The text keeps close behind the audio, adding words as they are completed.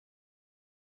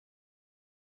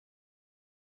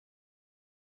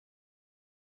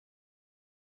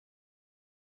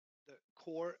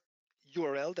core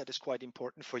URL that is quite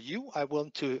important for you. I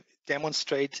want to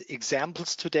demonstrate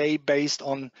examples today based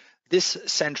on this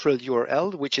central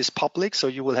URL, which is public, so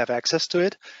you will have access to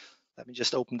it. Let me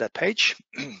just open that page.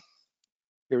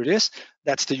 Here it is.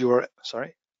 That's the URL.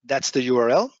 Sorry, that's the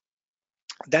URL.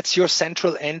 That's your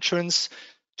central entrance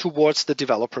towards the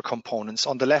developer components.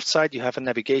 On the left side, you have a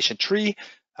navigation tree.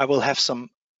 I will have some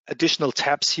additional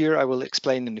tabs here. I will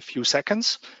explain in a few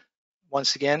seconds.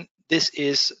 Once again, this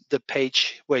is the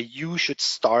page where you should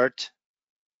start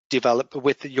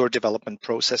with your development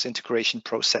process, integration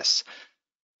process.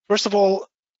 First of all,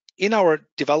 in our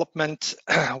development,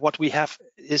 what we have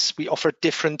is we offer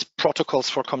different protocols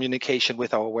for communication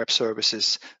with our web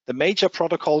services. The major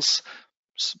protocols,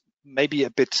 maybe a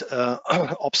bit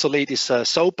obsolete, is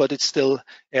SOAP, but it's still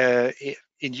in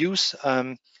use.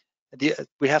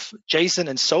 We have JSON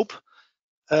and SOAP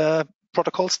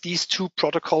protocols. These two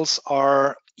protocols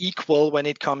are equal when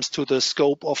it comes to the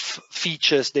scope of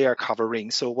features they are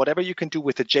covering. So whatever you can do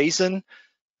with a JSON,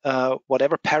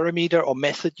 whatever parameter or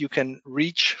method you can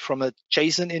reach from a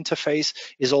JSON interface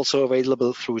is also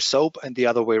available through SOAP and the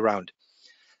other way around.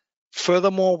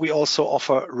 Furthermore, we also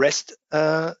offer REST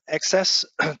access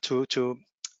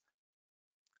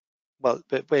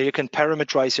where you can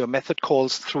parameterize your method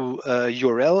calls through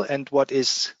URL. And what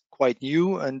is quite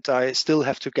new, and I still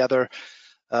have to gather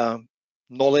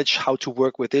knowledge how to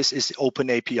work with this, is Open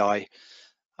API.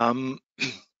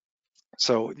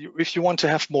 So if you want to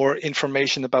have more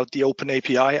information about the Open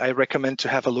API, I recommend to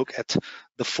have a look at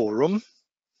the forum.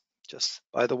 Just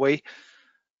by the way,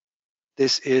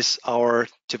 this is our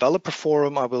developer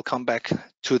forum. I will come back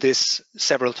to this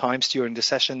several times during the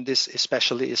session. This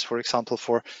especially is, for example,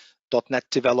 for .NET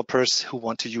developers who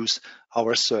want to use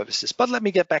our services. But let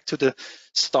me get back to the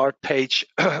start page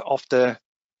of the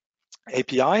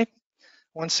API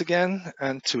once again,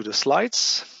 and to the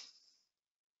slides.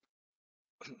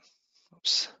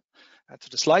 Oops, and to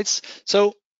the slides.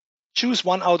 So choose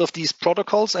one out of these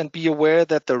protocols and be aware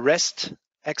that the REST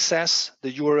access,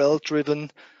 the URL-driven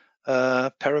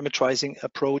parameterizing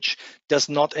approach, does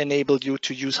not enable you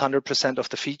to use 100% of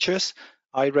the features.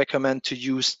 I recommend to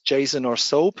use JSON or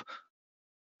SOAP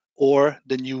or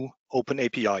the new Open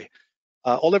API.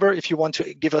 Oliver, if you want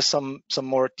to give us some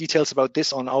more details about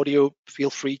this on audio, feel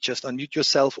free, just unmute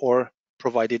yourself or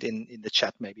provide it in the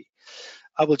chat maybe.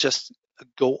 I will just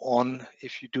go on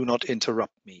if you do not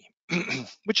interrupt me,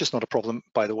 which is not a problem,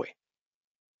 by the way.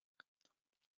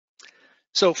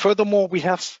 So furthermore, we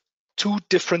have two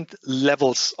different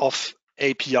levels of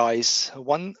APIs.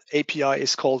 One API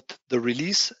is called the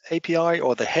release API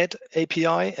or the head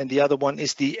API, and the other one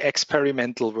is the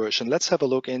experimental version. Let's have a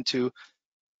look into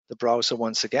the browser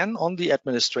once again. On the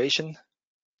administration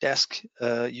desk,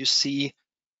 you see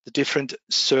the different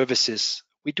services.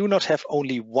 We do not have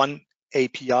only one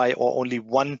API or only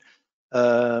one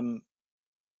WSDL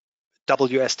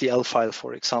file,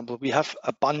 for example. We have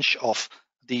a bunch of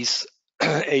these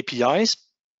APIs.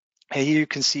 And here you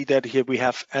can see that here we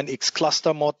have an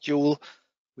xCluster module,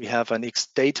 we have an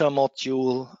xData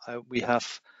module, we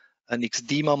have an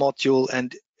xDema module,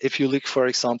 and if you look, for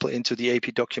example, into the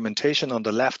AP documentation on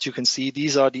the left, you can see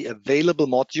these are the available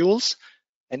modules,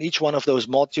 and each one of those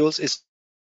modules is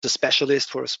the specialist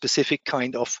for a specific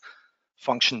kind of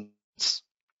functions.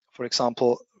 For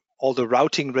example, all the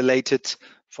routing related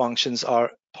functions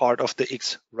are part of the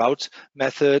xroute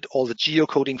method, all the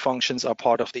geocoding functions are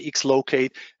part of the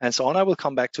xlocate, and so on. I will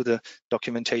come back to the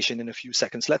documentation in a few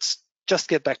seconds. Let's just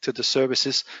get back to the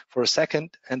services for a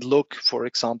second and look, for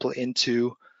example,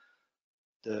 into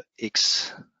the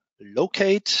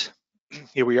xlocate.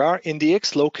 Here we are in the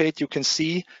xlocate. You can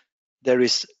see there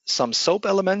is some SOAP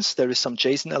elements, there is some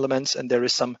JSON elements, and there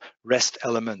is some REST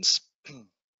elements.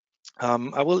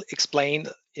 I will explain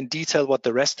in detail what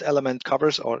the REST element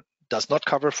covers or does not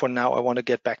cover. For now, I want to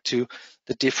get back to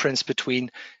the difference between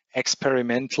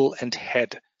experimental and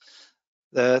head.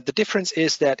 The difference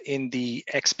is that in the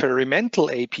experimental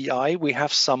API, we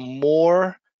have some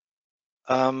more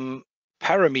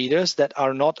parameters that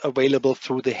are not available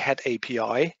through the head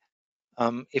API.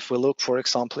 If we look, for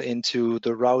example, into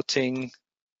the routing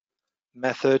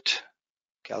method,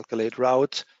 calculate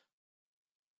route,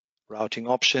 routing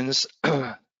options,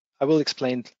 I will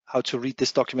explain how to read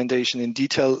this documentation in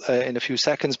detail in a few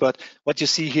seconds, but what you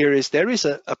see here is there is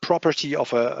a property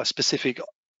of a specific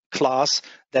class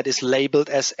that is labeled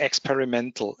as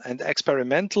experimental. And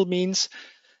experimental means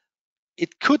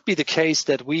it could be the case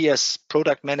that we as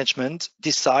product management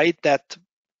decide that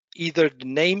either the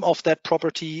name of that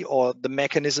property or the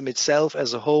mechanism itself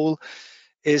as a whole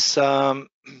is,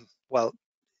 well,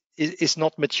 is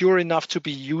not mature enough to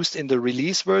be used in the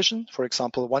release version. For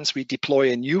example, once we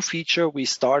deploy a new feature, we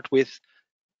start with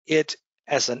it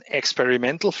as an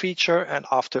experimental feature, and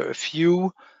after a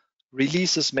few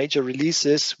releases, major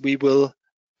releases, we will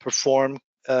perform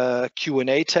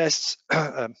Q&A tests,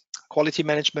 quality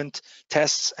management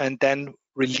tests, and then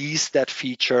release that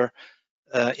feature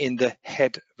in the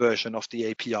head version of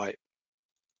the API.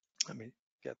 Let me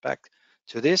get back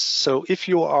to this. So if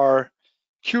you are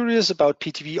curious about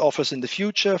PTV offers in the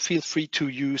future, feel free to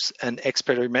use an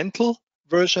experimental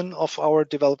version of our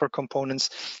developer components.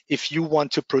 If you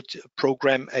want to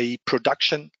program a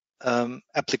production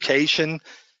application,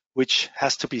 which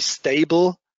has to be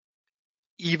stable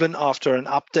even after an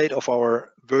update of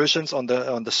our versions on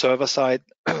the server side,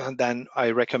 then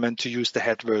I recommend to use the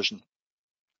head version.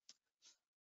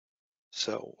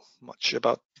 So much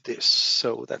about this.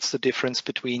 So that's the difference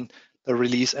between the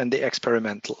release and the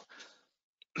experimental.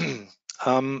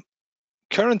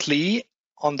 Currently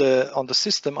on the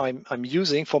system I'm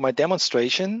using for my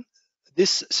demonstration,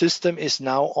 this system is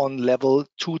now on level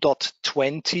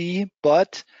 2.20,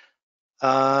 but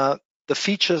the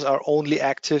features are only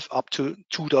active up to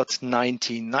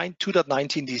 2.19.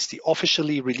 2.19 is the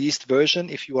officially released version.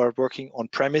 If you are working on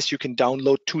premise, you can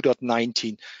download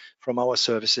 2.19 from our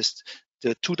services.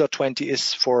 The 2.20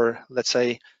 is for, let's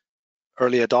say,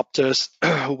 early adopters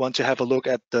who want to have a look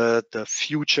at the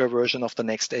future version of the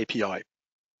next API.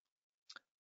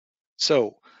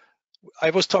 So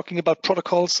I was talking about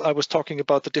protocols. I was talking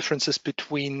about the differences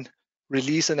between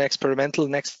release and experimental.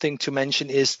 Next thing to mention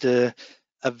is the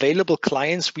available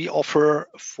clients we offer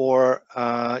for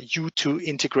you to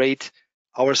integrate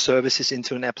our services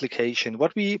into an application.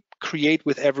 What we create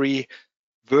with every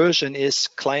version is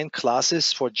client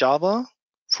classes for Java,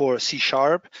 for C#,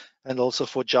 and also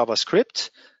for JavaScript.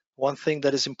 One thing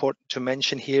that is important to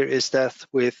mention here is that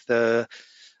with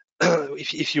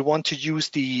if you want to use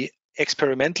the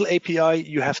experimental API,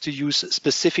 you have to use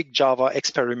specific Java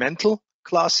experimental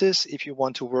classes. If you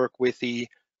want to work with the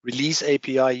release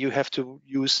API, you have to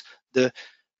use the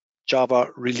Java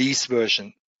release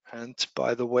version. And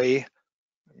by the way,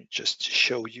 let me just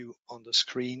show you on the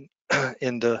screen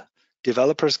in the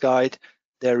developer's guide,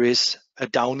 there is a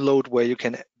download where you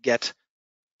can get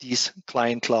these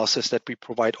client classes that we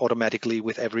provide automatically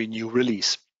with every new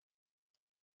release.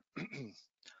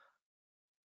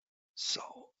 So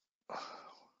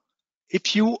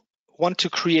if you want to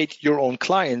create your own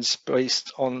clients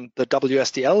based on the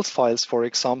WSDL files, for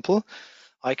example,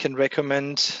 I can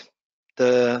recommend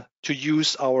to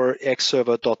use our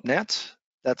xServer.net.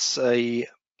 That's a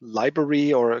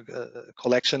library or a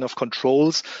collection of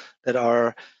controls that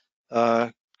are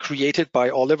created by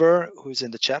Oliver, who's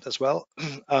in the chat as well,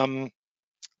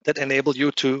 that enable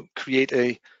you to create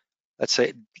a, let's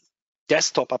say,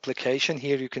 desktop application.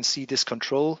 Here you can see this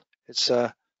control. It's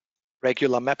a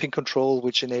regular mapping control,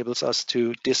 which enables us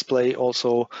to display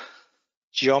also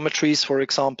geometries, for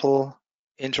example,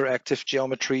 interactive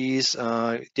geometries,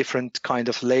 different kind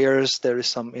of layers. There is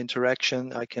some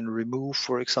interaction. I can remove,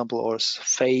 for example, or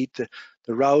fade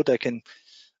the route. I can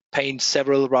paint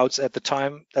several routes at the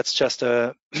time. That's just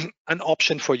an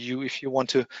option for you if you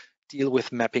want to deal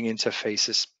with mapping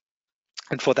interfaces.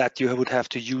 And for that, you would have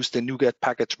to use the NuGet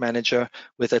package manager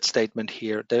with that statement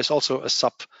here. There's also a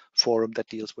sub forum that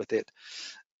deals with it.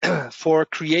 For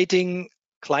creating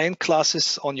client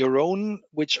classes on your own,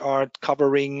 which are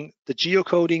covering the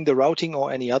geocoding, the routing,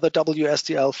 or any other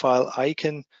WSDL file,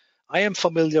 I am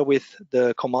familiar with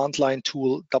the command line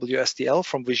tool WSDL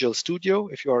from Visual Studio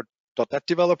if you're a .NET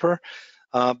developer,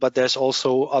 but there's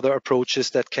also other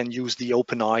approaches that can use the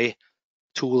OpenEye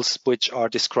tools, which are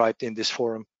described in this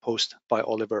forum post by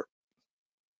Oliver.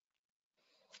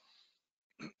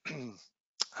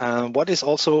 What is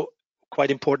also quite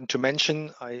important to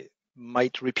mention, I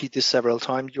might repeat this several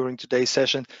times during today's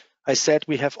session. I said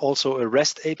we have also a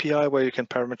REST API where you can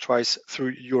parameterize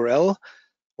through URL.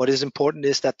 What is important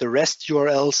is that the REST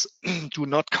URLs do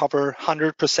not cover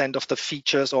 100% of the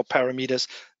features or parameters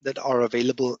that are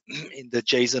available in the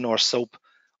JSON or SOAP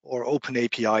or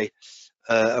OpenAPI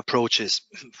approaches.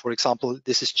 For example,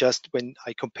 this is just when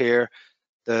I compare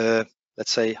the,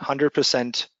 let's say,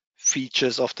 100%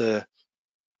 features of the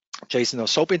JSON or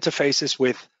SOAP interfaces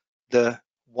with the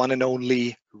one and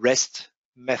only REST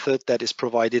method that is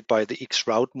provided by the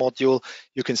xRoute module.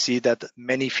 You can see that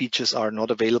many features are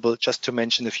not available. Just to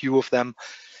mention a few of them,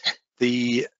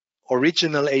 the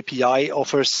original API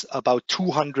offers about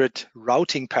 200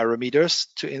 routing parameters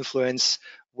to influence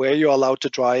where you're allowed to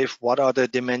drive, what are the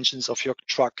dimensions of your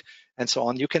truck, and so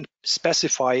on. You can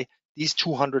specify these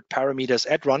 200 parameters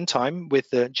at runtime with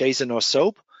the JSON or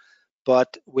SOAP,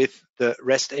 but with the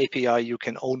REST API, you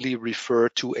can only refer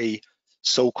to a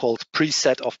so-called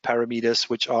preset of parameters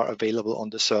which are available on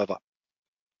the server.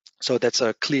 So that's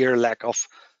a clear lack of,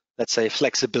 let's say,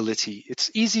 flexibility.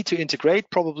 It's easy to integrate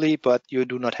probably, but you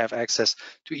do not have access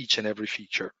to each and every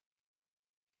feature.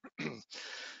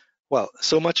 Well,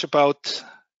 so much about,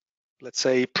 let's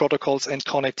say, protocols and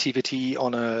connectivity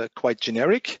on a quite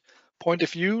generic point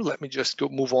of view. Let me just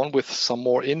move on with some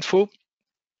more info.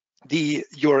 The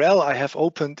URL I have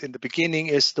opened in the beginning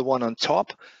is the one on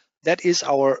top. That is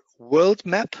our world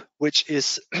map, which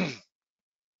is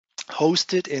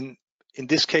hosted in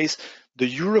this case, the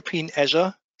European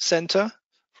Azure Center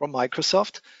from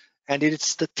Microsoft, and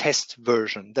it's the test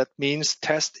version. That means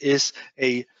test is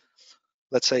a,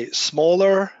 let's say,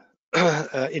 smaller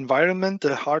environment.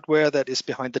 The hardware that is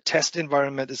behind the test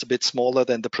environment is a bit smaller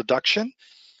than the production,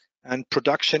 and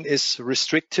production is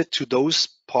restricted to those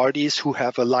parties who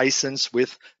have a license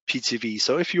with PTV.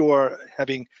 So if you are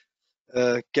having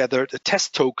gathered a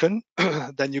test token,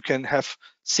 then you can have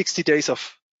 60 days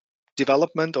of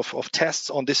development of tests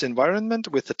on this environment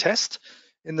with the test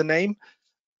in the name,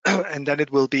 and then it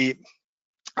will be,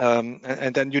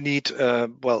 and then you need,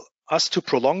 well, us to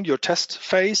prolong your test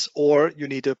phase, or you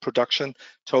need a production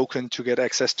token to get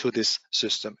access to this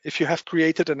system. If you have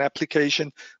created an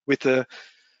application with the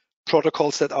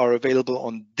protocols that are available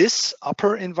on this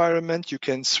upper environment, you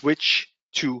can switch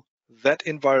to that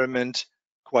environment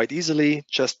quite easily.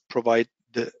 Just provide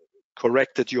the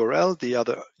corrected URL, the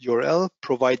other URL,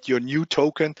 provide your new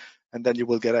token, and then you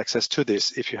will get access to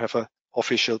this if you have an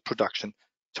official production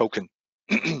token.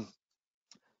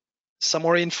 Some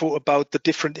more info about the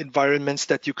different environments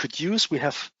that you could use. We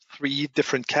have 3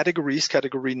 different categories.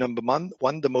 Category number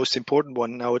one, the most important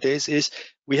one nowadays, is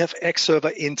we have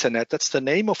xServer Internet. That's the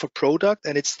name of a product,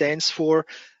 and it stands for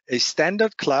a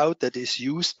standard cloud that is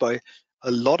used by a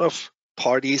lot of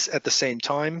parties at the same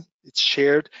time. It's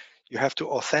shared. You have to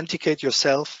authenticate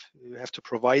yourself. You have to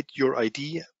provide your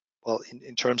ID, well,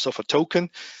 in terms of a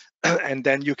token, and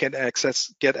then you can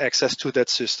get access to that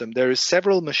system. There is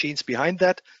several machines behind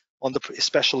that,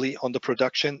 especially on the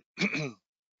production.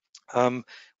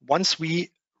 Once we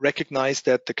recognize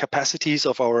that the capacities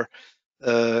of our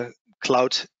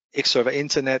cloud xServer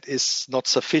Internet is not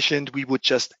sufficient, we would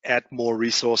just add more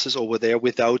resources over there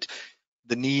without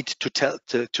the need to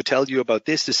tell you about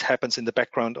this. This happens in the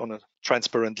background on a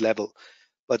transparent level.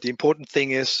 But the important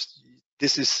thing is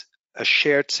this is a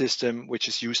shared system which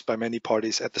is used by many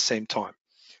parties at the same time.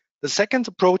 The second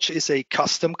approach is a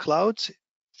custom cloud.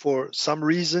 For some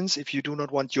reasons, if you do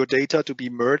not want your data to be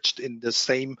merged in the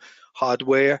same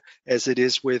hardware as it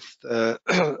is with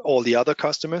all the other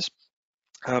customers,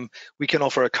 we can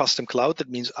offer a custom cloud. That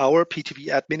means our PTV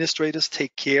administrators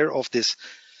take care of this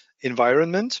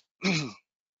environment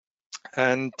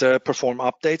and perform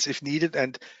updates if needed,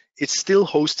 and it's still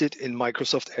hosted in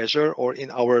Microsoft Azure or in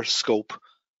our scope.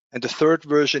 And the third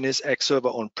version is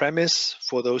xServer on-premise.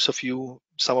 For those of you,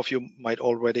 some of you might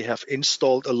already have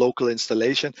installed a local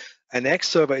installation. And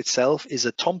xServer itself is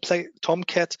a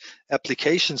Tomcat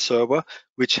application server,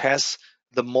 which has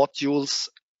the modules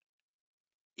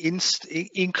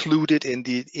included in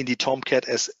the Tomcat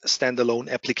as standalone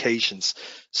applications.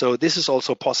 So this is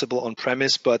also possible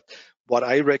on-premise, but what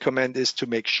I recommend is to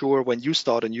make sure when you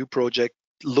start a new project,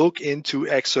 look into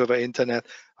xServer Internet.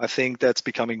 I think that's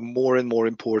becoming more and more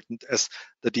important as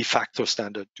the de facto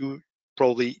standard.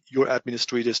 Probably your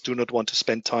administrators do not want to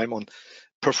spend time on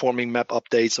performing map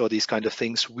updates or these kind of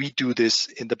things. We do this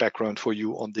in the background for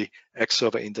you on the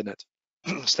xServer Internet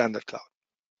standard cloud.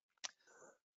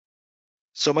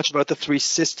 So much about the 3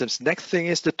 systems. Next thing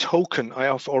is the token. I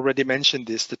have already mentioned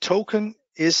this. The token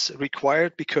is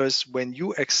required because when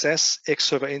you access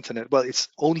xServer Internet, well, it's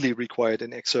only required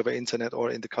in xServer Internet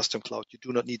or in the custom cloud. You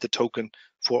do not need the token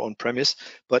for on-premise.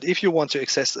 But if you want to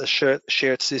access a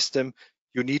shared system,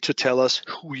 you need to tell us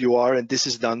who you are, and this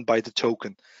is done by the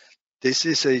token. This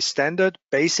is a standard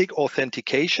basic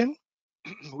authentication,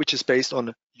 which is based on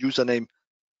a username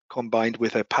combined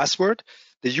with a password.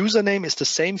 The username is the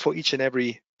same for each and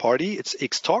every party. It's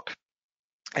xtalk.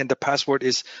 And the password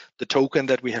is the token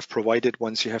that we have provided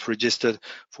once you have registered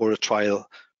for a trial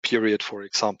period, for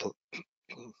example.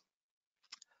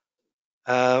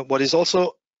 What is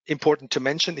also important to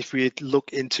mention, if we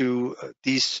look into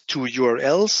these 2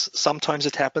 URLs, sometimes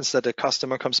it happens that a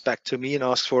customer comes back to me and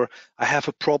asks for, I have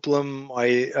a problem,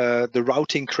 the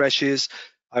routing crashes,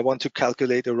 I want to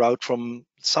calculate a route from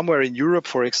somewhere in Europe,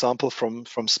 for example,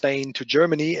 from Spain to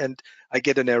Germany, and I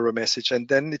get an error message. And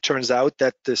then it turns out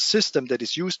that the system that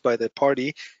is used by the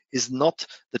party is not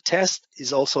the test,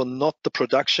 is also not the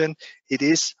production. It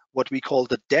is what we call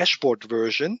the dashboard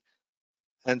version.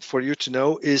 and for you to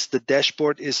know, is the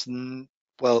dashboard is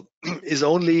is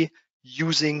only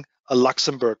using a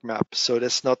Luxembourg map. So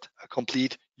that's not a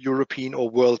complete European or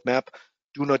world map.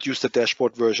 Do not use the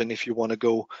dashboard version if you want to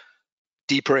go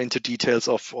deeper into details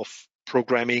of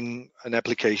programming an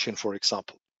application, for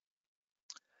example.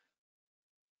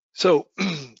 So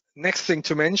next thing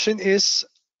to mention is,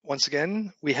 once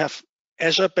again, we have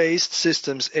Azure-based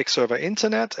systems xServer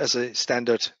Internet as a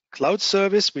standard cloud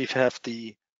service. We have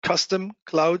the custom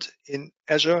cloud in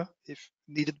Azure if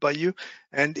needed by you.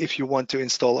 And if you want to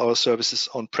install our services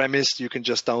on premise, you can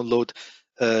just download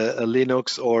a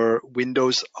Linux or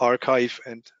Windows archive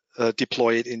and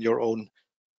deploy it in your own,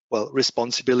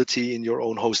 responsibility in your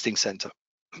own hosting center.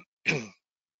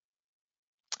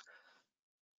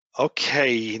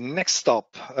 Okay, next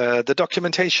stop, the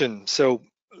documentation. So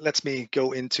let me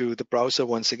go into the browser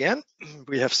once again.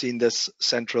 We have seen this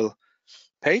central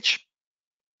page.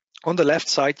 On the left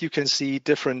side, you can see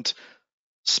different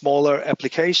smaller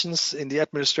applications. In the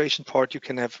administration part, you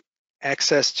can have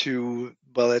access to,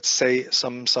 let's say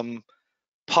some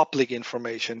public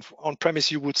information. On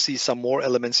premise, you would see some more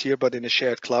elements here, but in a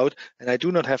shared cloud, and I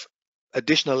do not have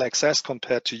additional access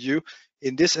compared to you.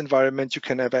 In this environment, you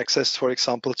can have access, for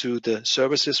example, to the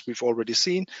services we've already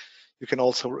seen. You can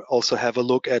also have a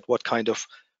look at what kind of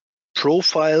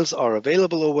profiles are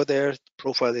available over there.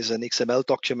 Profile is an XML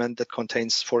document that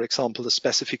contains, for example, the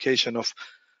specification of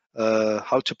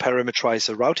how to parameterize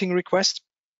a routing request.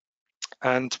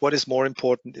 And what is more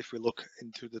important, if we look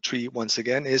into the tree once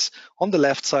again, is on the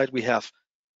left side, we have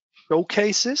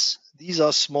showcases. These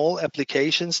are small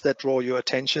applications that draw your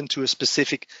attention to a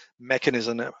specific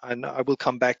mechanism. And I will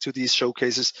come back to these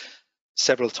showcases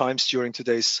several times during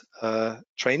today's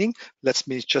training. Let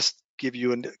me just give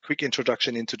you a quick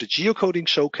introduction into the geocoding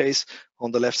showcase.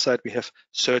 On the left side, we have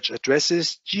search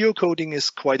addresses. Geocoding is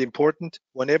quite important.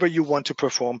 Whenever you want to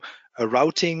perform a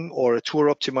routing or a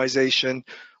tour optimization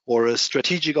or a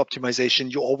strategic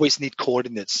optimization, you always need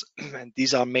coordinates. And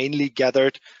these are mainly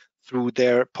gathered through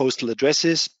their postal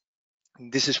addresses.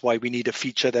 And this is why we need a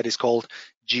feature that is called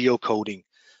geocoding.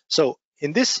 So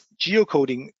in this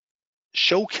geocoding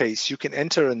showcase, you can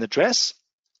enter an address,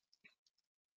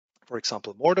 for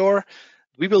example, Mordor.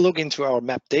 We will look into our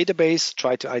map database,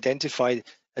 try to identify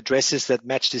addresses that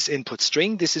match this input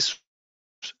string. This is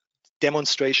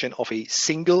demonstration of a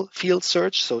single field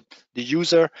search. So the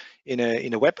user in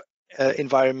a web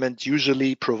environment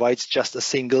usually provides just a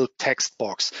single text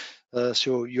box.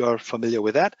 So you are familiar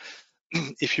with that.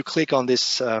 If you click on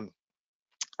this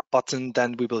button,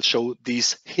 then we will show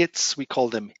these hits. We call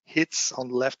them hits on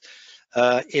the left.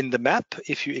 In the map,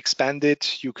 if you expand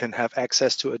it, you can have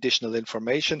access to additional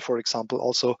information, for example,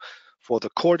 also for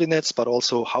the coordinates, but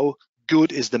also how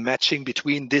good is the matching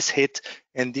between this hit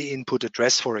and the input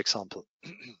address, for example.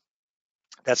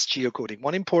 That's geocoding.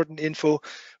 One important info,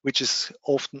 which is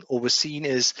often overseen,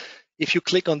 is if you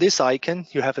click on this icon,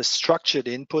 you have a structured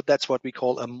input. That's what we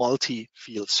call a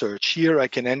multi-field search. Here I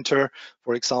can enter,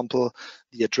 for example,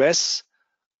 the address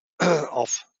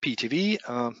of PTV,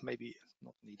 maybe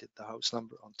not needed the house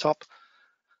number on top.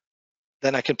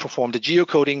 Then I can perform the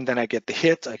geocoding, then I get the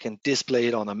hit, I can display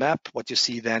it on a map. What you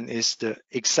see then is the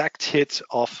exact hit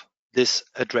of this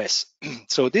address.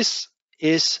 So this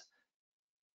is,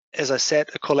 as I said,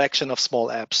 a collection of small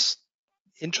apps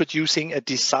introducing a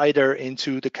decider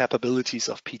into the capabilities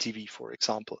of PTV, for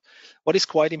example. What is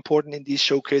quite important in these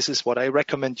showcases, what I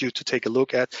recommend you to take a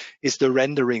look at, is the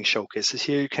rendering showcases.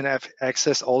 Here you can have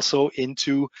access also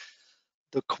into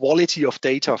the quality of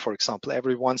data, for example.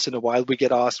 Every once in a while we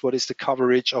get asked what is the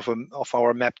coverage of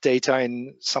our map data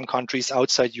in some countries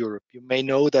outside Europe. You may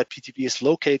know that PTV is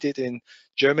located in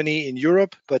Germany, in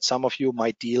Europe, but some of you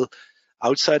might deal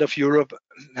outside of Europe.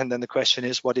 And then the question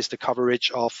is, what is the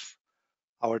coverage of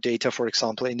our data, for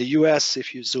example, in the US?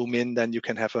 If you zoom in, then you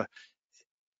can have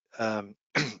then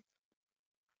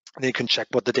you can check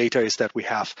what the data is that we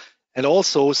have. And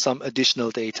also some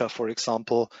additional data, for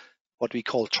example, what we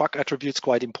call truck attributes,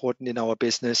 quite important in our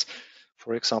business.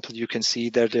 For example, you can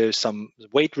see that there's some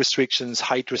weight restrictions,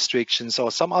 height restrictions, or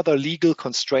some other legal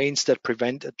constraints that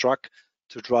prevent a truck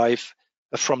to drive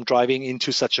from driving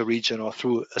into such a region or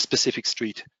through a specific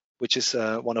street, which is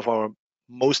one of our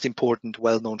most important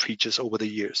well-known features over the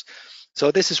years. So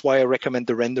this is why I recommend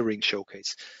the rendering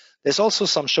showcase. There's also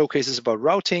some showcases about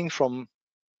routing from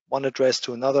one address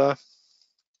to another.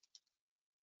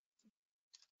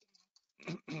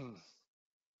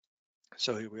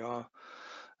 So here we are,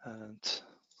 and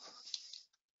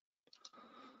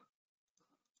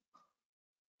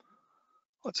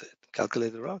what's it?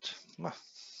 Calculate the route.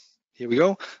 Here we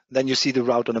go. Then you see the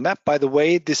route on the map. By the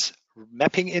way, this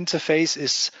mapping interface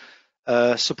is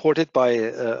supported by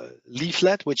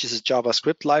Leaflet, which is a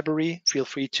JavaScript library. Feel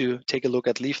free to take a look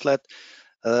at Leaflet.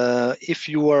 If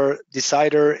your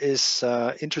decider is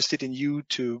interested in you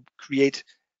to create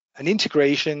an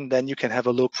integration, then you can have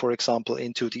a look, for example,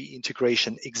 into the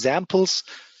integration examples.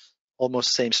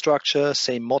 Almost same structure,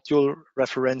 same module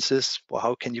references. Well,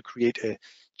 how can you create a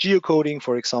geocoding?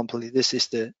 For example, this is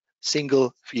the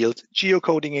single field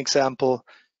geocoding example.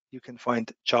 You can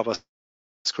find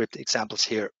JavaScript examples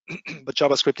here. But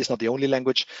JavaScript is not the only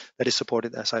language that is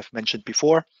supported, as I've mentioned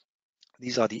before.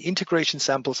 These are the integration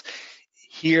samples.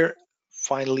 Here,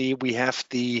 finally, we have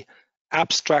the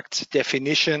abstract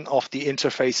definition of the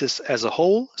interfaces as a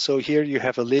whole. So here you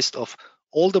have a list of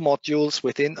all the modules.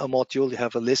 Within a module, you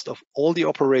have a list of all the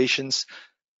operations.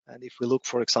 And if we look,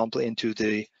 for example, into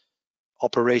the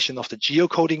operation of the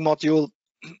geocoding module,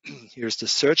 here's the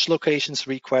search locations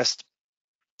request.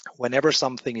 Whenever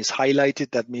something is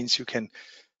highlighted, that means you can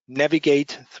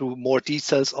navigate through more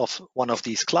details of one of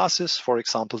these classes, for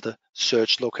example, the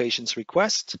search locations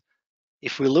request.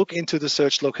 If we look into the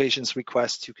search locations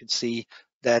request, you can see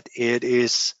that it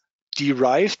is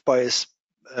derived by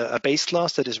a base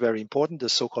class that is very important, the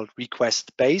so-called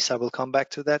request base. I will come back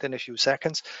to that in a few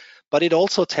seconds. But it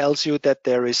also tells you that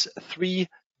there is 3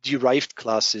 derived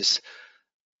classes.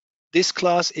 This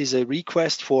class is a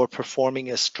request for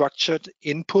performing a structured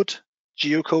input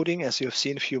geocoding, as you have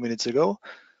seen a few minutes ago.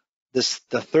 The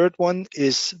third one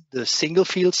is the single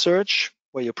field search,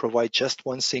 where you provide just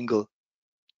one single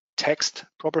text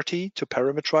property to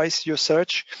parameterize your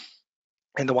search.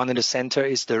 And the one in the center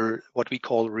is what we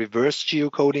call reverse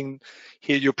geocoding.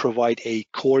 Here you provide a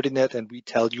coordinate and we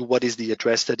tell you what is the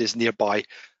address that is nearby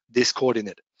this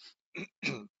coordinate.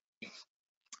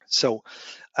 So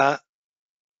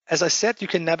as I said, you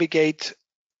can navigate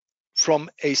from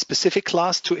a specific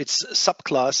class to its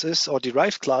subclasses or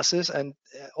derived classes, and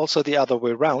also the other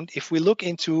way around. If we look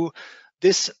into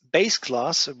this base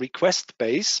class, request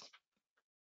base,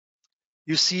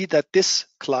 you see that this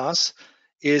class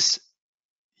is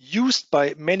used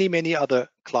by many, many other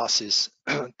classes.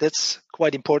 That's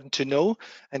quite important to know,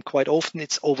 and quite often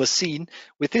it's overseen.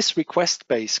 With this request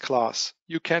base class,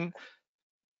 you can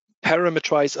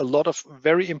parameterize a lot of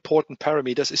very important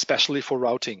parameters, especially for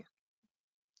routing.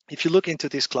 If you look into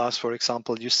this class, for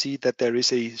example, you see that there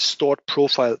is a stored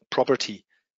profile property.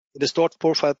 In the stored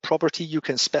profile property, you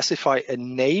can specify a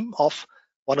name of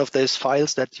one of those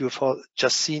files that you've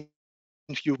just seen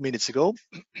a few minutes ago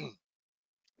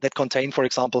that contain, for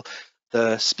example,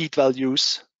 the speed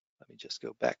values. Let me just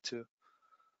go back to,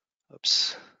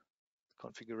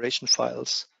 configuration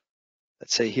files.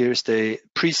 Let's say here's the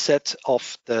preset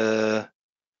of the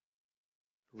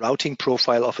routing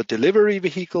profile of a delivery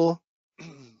vehicle,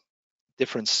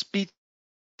 different speed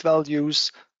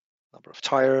values, number of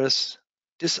tires.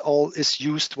 This all is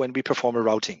used when we perform a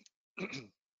routing.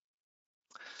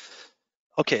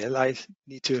 Okay, I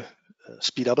need to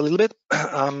speed up a little bit.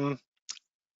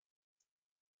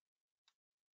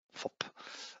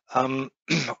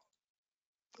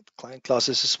 Client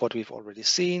classes is what we've already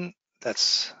seen.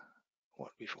 That's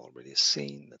what we've already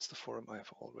seen. That's the forum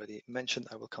I've already mentioned.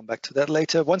 I will come back to that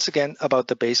later. Once again, about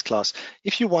the base class.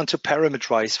 If you want to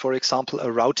parameterize, for example,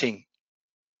 a routing,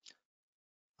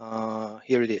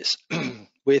 here it is,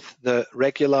 with the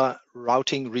regular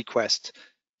routing request,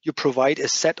 you provide a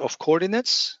set of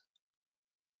coordinates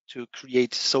to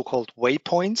create so-called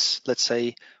waypoints, let's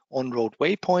say on-road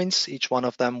waypoints, each one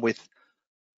of them with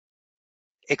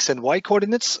X and Y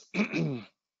coordinates.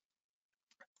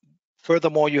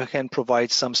 Furthermore, you can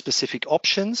provide some specific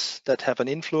options that have an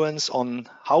influence on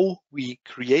how we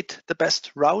create the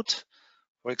best route.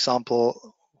 For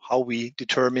example, how we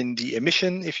determine the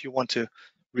emission if you want to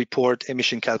report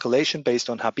emission calculation based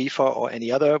on HABIFA or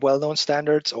any other well-known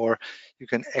standards, or you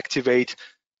can activate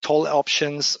toll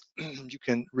options. You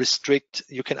can restrict,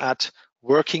 you can add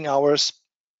working hours,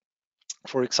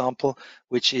 for example,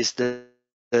 which is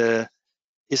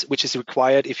which is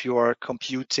required if you are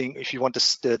computing, if you want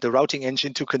the routing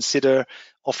engine to consider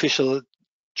official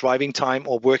driving time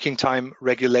or working time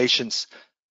regulations.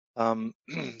 Then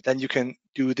you can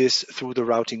do this through the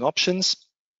routing options.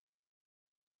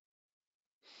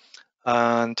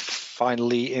 And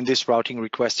finally, in this routing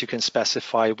request, you can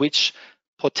specify which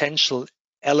potential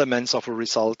elements of a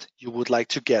result you would like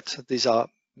to get. These are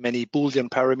many Boolean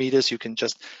parameters. You can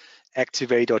just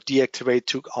activate or deactivate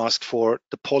to ask for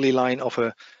the polyline of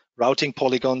a routing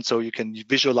polygon so you can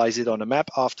visualize it on a map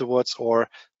afterwards, or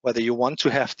whether you want to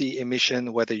have the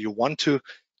emission, whether you want to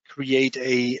create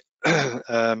a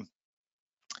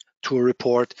tour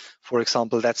report, for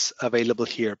example, that's available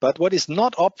here. But what is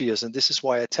not obvious, and this is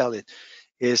why I tell it,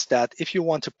 is that if you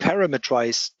want to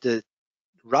parameterize the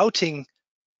routing,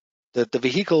 the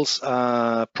vehicle's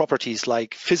properties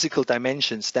like physical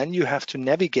dimensions, then you have to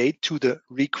navigate to the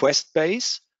request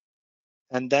base.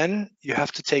 And then you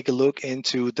have to take a look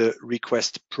into the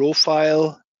request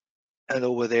profile. And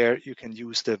over there, you can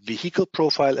use the vehicle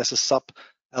profile as a sub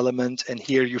element. And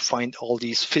here you find all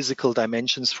these physical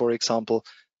dimensions, for example,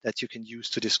 that you can use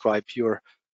to describe your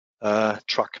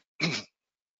truck.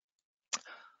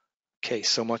 Okay,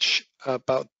 so much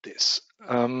about this.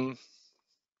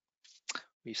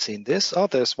 We've seen this. Oh,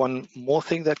 there's one more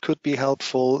thing that could be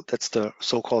helpful. That's the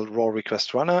so-called raw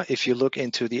request runner. If you look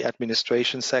into the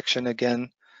administration section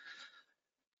again,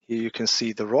 here you can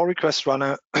see the raw request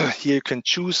runner. Here you can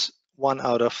choose one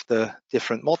out of the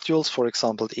different modules. For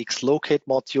example, the xlocate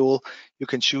module. You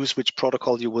can choose which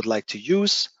protocol you would like to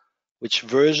use, which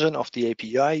version of the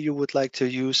API you would like to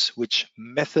use, which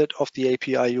method of the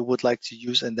API you would like to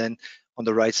use, and then on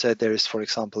the right side, there is, for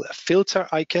example, a filter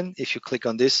icon. If you click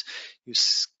on this, you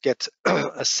get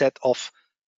a set of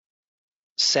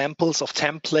samples of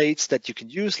templates that you can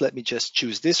use. Let me just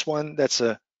choose this one. That's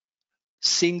a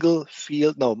single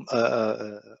field,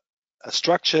 a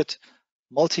structured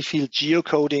multi-field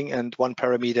geocoding, and one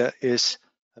parameter is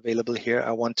available here.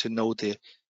 I want to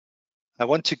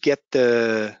get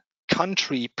the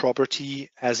country property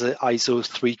as an ISO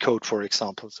 3 code, for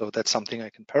example. So that's something I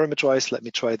can parameterize. Let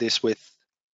me try this with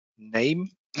name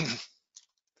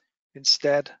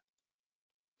instead.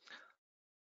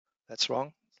 That's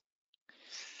wrong.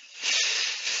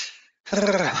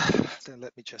 Then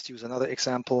let me just use another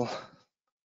example.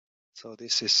 So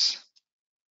this is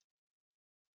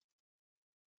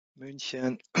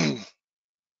München.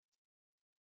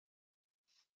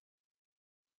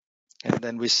 And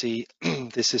then we see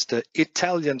this is the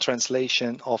Italian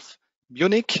translation of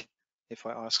Munich. If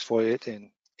I ask for it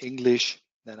in English,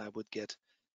 then I would get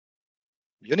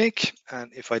Munich.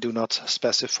 And if I do not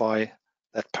specify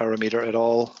that parameter at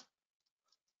all,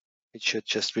 it should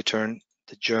just return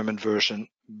the German version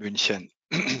München,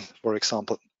 for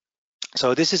example.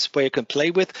 So this is where you can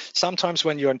play with. Sometimes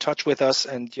when you're in touch with us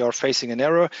and you're facing an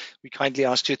error, we kindly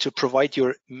ask you to provide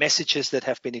your messages that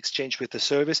have been exchanged with the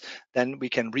service. Then we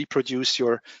can reproduce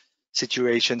your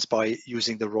situations by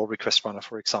using the raw request runner,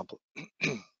 for example.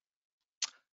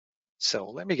 So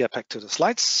let me get back to the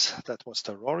slides. That was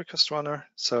the raw request runner.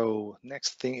 So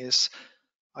next thing is,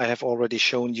 I have already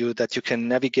shown you that you can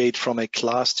navigate from a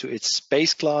class to its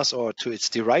base class or to its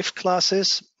derived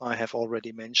classes. I have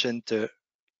already mentioned the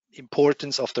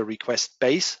importance of the request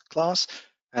base class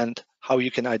and how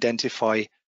you can identify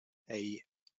a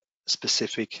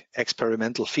specific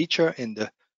experimental feature in the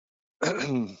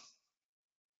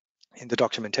in the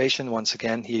documentation. Once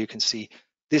again, here you can see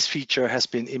this feature has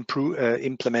been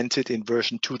implemented in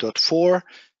version 2.4,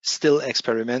 still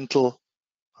experimental.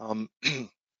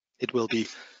 It will be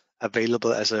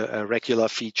available as a regular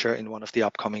feature in one of the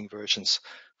upcoming versions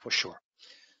for sure.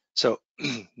 So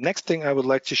next thing I would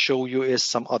like to show you is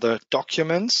some other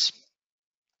documents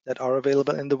that are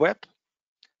available in the web.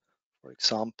 For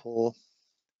example,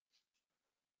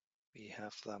 we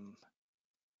have them.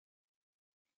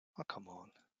 Oh, come on.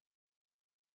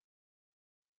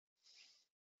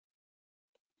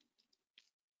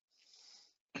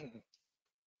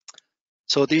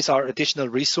 So these are additional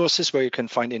resources where you can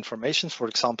find information. For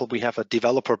example, we have a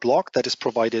developer blog that is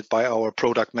provided by our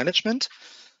product management.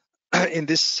 In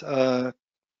this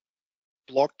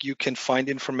blog, you can find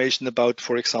information about,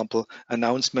 for example,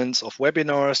 announcements of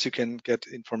webinars. You can get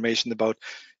information about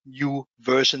new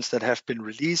versions that have been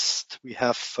released. We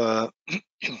have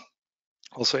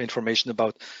also information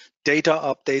about data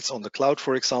updates on the cloud,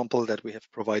 for example, that we have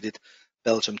provided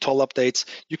Belgium toll updates.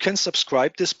 You can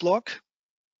subscribe this blog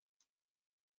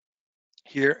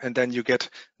here, and then you get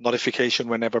notification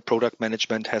whenever product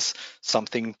management has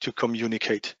something to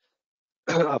communicate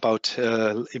about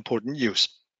important news.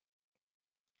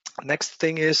 Next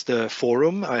thing is the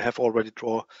forum. I have already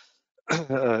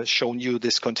shown you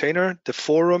this container. The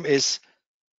forum is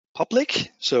public,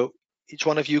 so each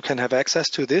one of you can have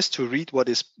access to this to read what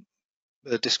is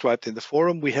described in the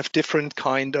forum. We have different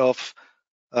kind of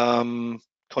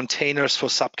containers for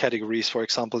subcategories. For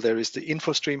example, there is the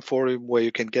InfoStream forum where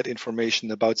you can get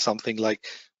information about something like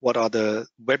what are the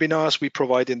webinars we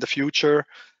provide in the future,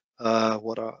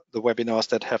 what are the webinars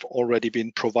that have already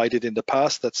been provided in the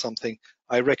past. That's something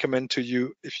I recommend to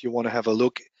you if you want to have a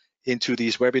look into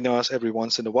these webinars every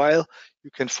once in a while.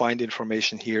 You can find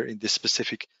information here in this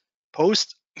specific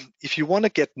post. If you want to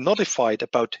get notified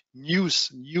about new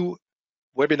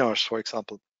webinars, for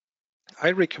example,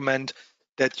 I recommend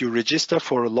that you register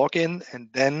for a login, and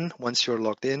then once you're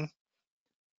logged in,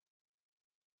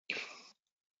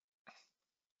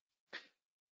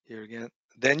 here again,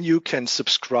 then you can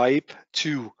subscribe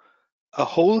to a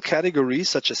whole category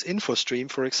such as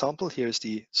InfoStream, for example. Here's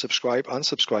the subscribe,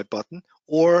 unsubscribe button.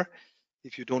 Or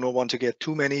if you don't want to get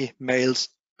too many mails,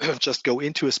 just go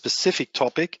into a specific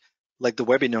topic like the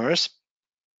webinars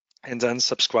and then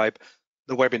subscribe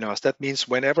the webinars. That means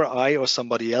whenever I or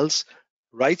somebody else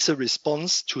writes a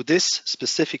response to this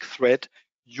specific thread,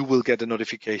 you will get a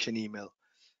notification email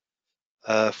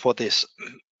for this.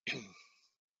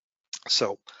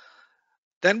 So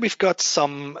then we've got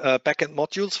some backend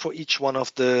modules for each one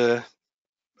of the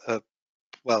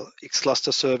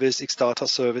xCluster service, xData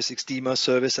service, xDema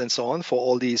service, and so on for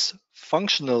all these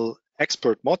functional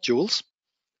expert modules.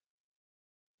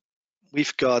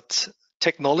 We've got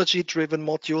technology-driven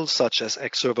modules such as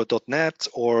xServer.net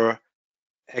or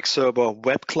xServer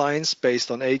web clients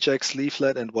based on Ajax,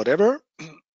 Leaflet, and whatever.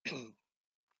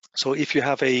 So if you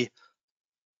have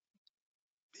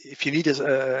if you need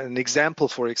an example,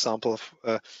 for example,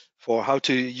 for how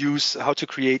to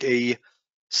create a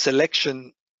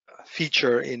selection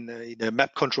feature in a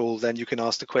map control, then you can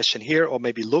ask the question here, or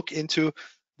maybe look into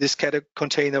this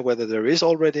container whether there is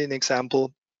already an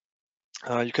example.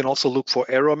 You can also look for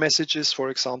error messages, for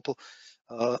example,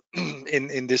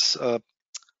 in this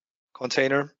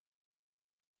container.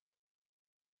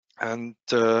 And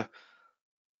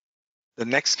the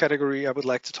next category I would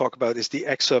like to talk about is the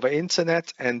xServer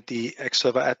Internet and the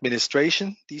xServer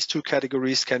Administration. These two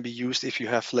categories can be used if you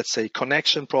have, let's say,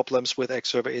 connection problems with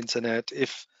xServer Internet.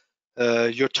 If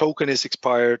your token is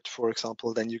expired, for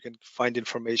example, then you can find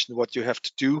information what you have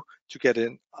to do to get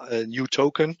a new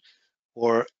token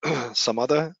or some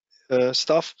other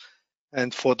stuff.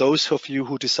 And for those of you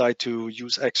who decide to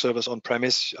use xServers on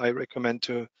premise, I recommend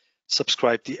to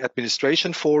subscribe the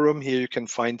administration forum. Here you can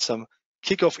find some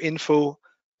kickoff info,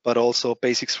 but also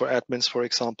basics for admins, for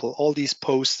example. All these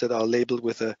posts that are labeled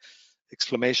with an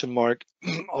exclamation mark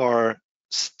are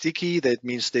sticky. That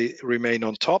means they remain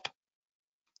on top.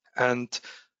 And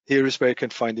here is where you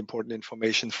can find important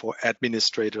information for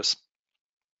administrators.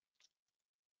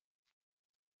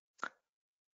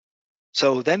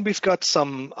 So then we've got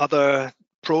some other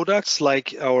products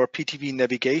like our PTV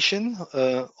navigation,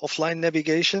 offline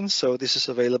navigation. So this is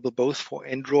available both for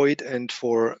Android and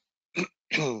for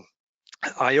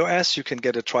iOS. You can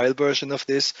get a trial version of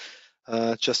this.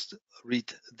 Just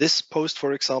read this post,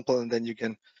 for example, and then you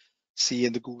can see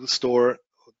in the Google Store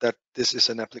that this is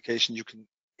an application you can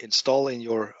install in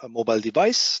your mobile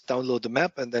device, download the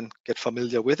map, and then get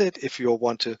familiar with it. If you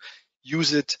want to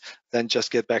use it, then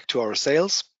just get back to our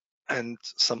sales. And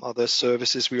some other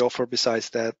services we offer besides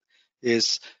that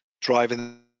is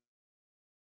Drive&Arrive.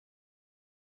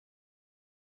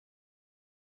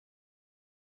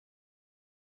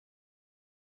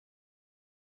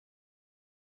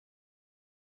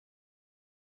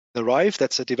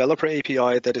 That's a developer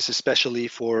API that is especially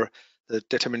for the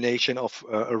determination of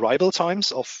arrival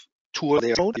times of tour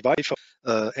their own device,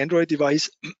 Android device.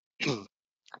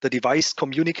 The device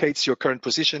communicates your current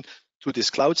position to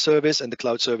this cloud service, and the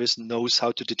cloud service knows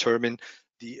how to determine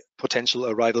the potential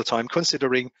arrival time,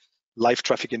 considering live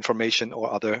traffic information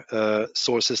or other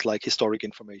sources like historic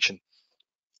information.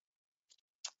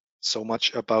 So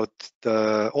much about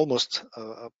the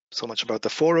so much about the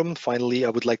forum. Finally,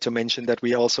 I would like to mention that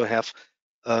we also have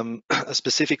a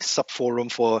specific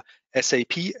subforum for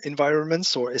SAP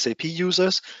environments or SAP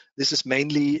users. This is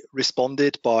mainly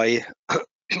responded by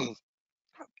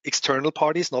external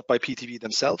parties, not by PTV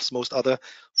themselves. Most other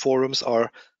forums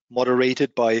are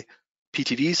moderated by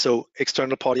PTV. So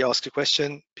external party asks a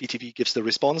question, PTV gives the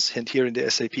response. And here in the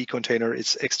SAP container,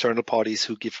 it's external parties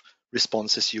who give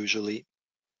responses usually.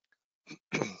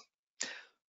 I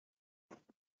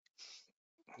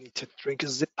need to drink a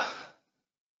sip.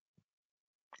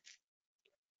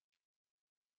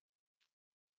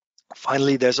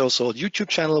 Finally, there's also a YouTube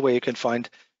channel where you can find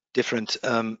different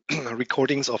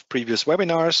recordings of previous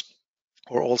webinars,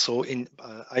 or also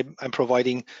I'm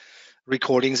providing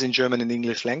recordings in German and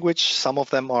English language. Some of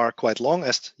them are quite long,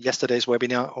 as yesterday's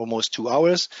webinar, almost 2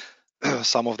 hours.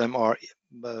 Some of them are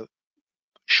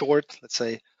short, let's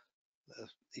say,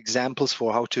 examples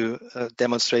for how to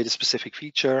demonstrate a specific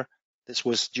feature. This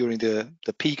was during the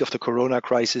peak of the Corona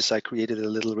crisis. I created a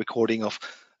little recording of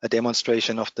a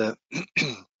demonstration of the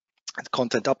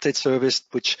content update service,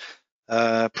 which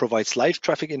provides live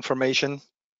traffic information.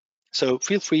 So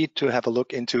feel free to have a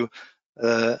look into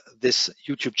this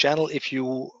YouTube channel. If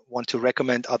you want to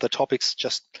recommend other topics,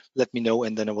 just let me know,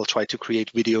 and then I will try to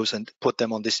create videos and put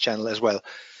them on this channel as well.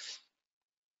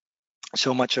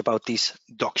 So much about these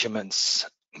documents.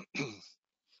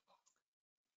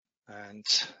 And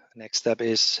Next step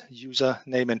is user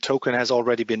name and token has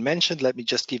already been mentioned. Let me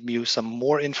just give you some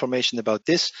more information about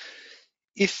this.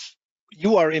 If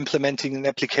you are implementing an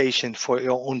application for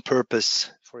your own purpose,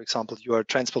 for example, you are a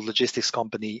transport logistics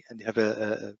company and you have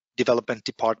a development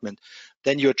department,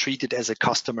 then you're treated as a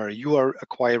customer. You are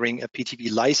acquiring a PTV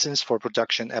license for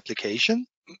production application.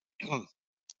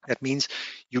 That means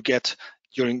you get,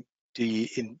 during the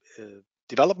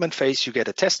development phase, you get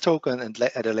a test token, and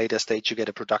at a later stage, you get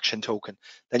a production token.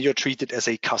 Then you're treated as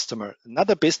a customer.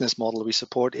 Another business model we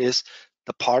support is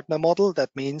the partner model.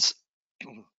 That means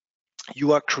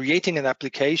you are creating an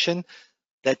application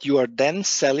that you are then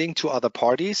selling to other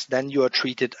parties. Then you are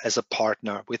treated as a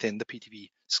partner within the PTV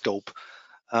scope.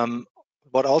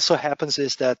 What also happens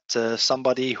is that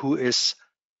somebody who is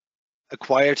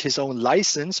acquired his own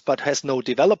license but has no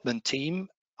development team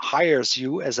hires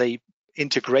you as a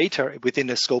integrator within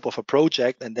the scope of a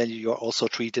project, and then you're also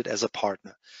treated as a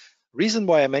partner. Reason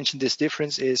why I mentioned this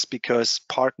difference is because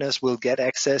partners will get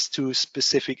access to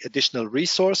specific additional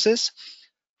resources.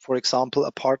 For example,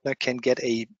 a partner can get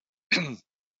a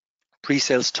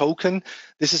pre-sales token.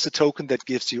 This is a token that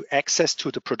gives you access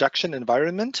to the production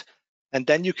environment, and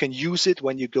then you can use it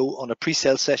when you go on a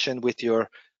pre-sale session with your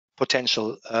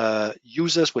potential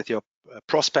users, with your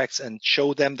prospects, and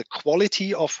show them the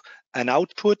quality of an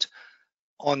output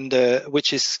on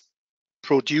which is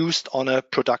produced on a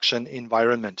production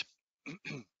environment.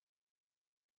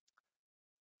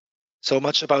 So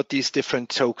much about these different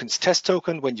tokens. Test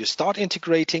token when you start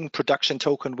integrating, production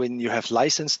token when you have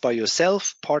licensed by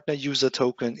yourself, partner user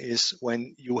token is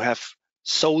when you have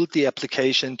sold the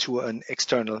application to an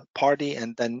external party,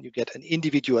 and then you get an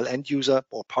individual end user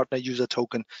or partner user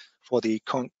token for the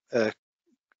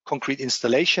concrete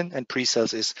installation, and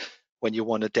pre-sales is when you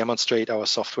want to demonstrate our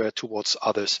software towards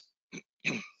others.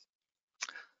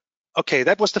 Okay,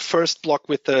 that was the first block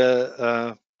with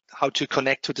the how to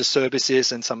connect to the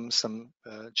services and some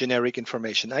generic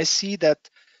information. I see that,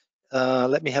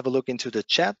 let me have a look into the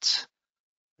chat.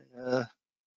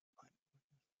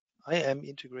 I am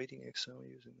integrating xServer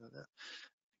using that.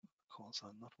 Calls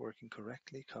are not working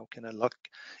correctly. How can I log?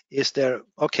 Is there,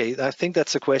 okay, I think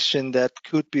that's a question that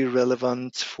could be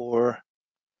relevant for,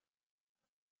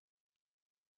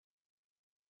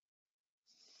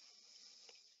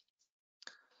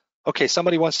 okay,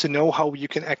 somebody wants to know how you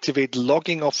can activate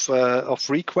logging of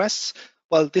requests.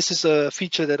 Well, this is a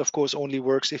feature that, of course, only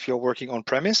works if you're working on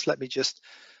premise. Let me just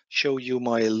show you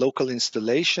my local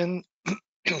installation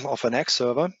of an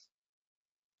xServer.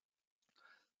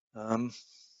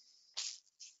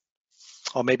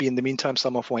 Or maybe in the meantime,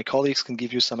 some of my colleagues can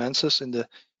give you some answers in the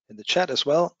chat as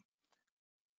well.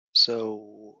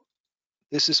 So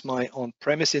this is my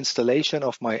on-premise installation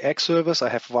of my xServers. I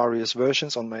have various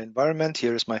versions on my environment.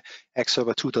 Here is my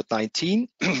xServer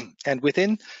 2.19. And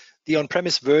within the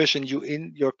on-premise version,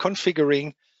 you're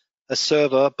configuring a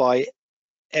server by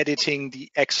editing the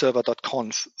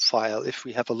xServer.conf file. If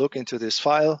we have a look into this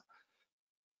file,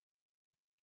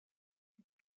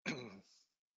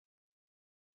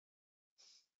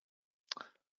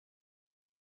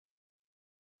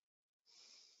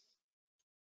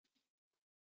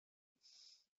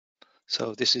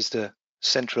 so this is the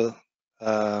central,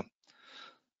 the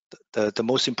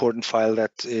most important file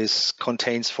that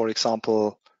contains, for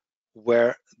example,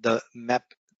 where the map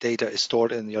data is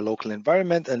stored in your local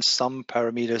environment, and some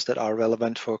parameters that are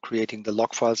relevant for creating the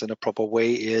log files in a proper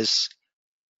way is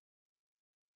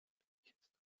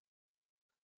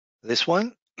this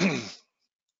one.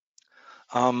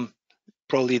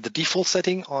 Probably the default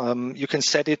setting. You can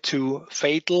set it to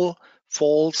fatal,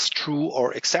 false, true,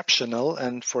 or exceptional.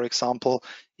 And for example,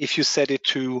 if you set it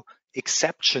to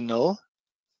exceptional,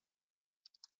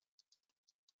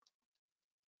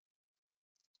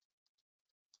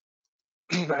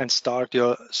 and start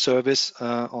your service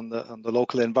on the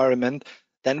local environment,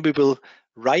 then we will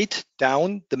write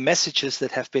down the messages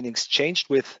that have been exchanged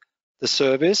with the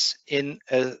service in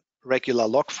a regular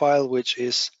log file, which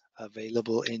is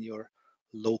available in your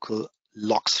local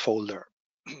logs folder.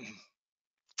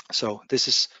 So this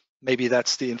is, maybe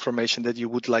that's the information that you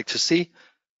would like to see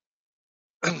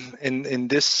in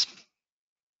this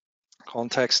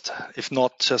context. If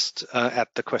not, just add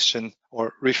the question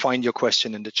or refine your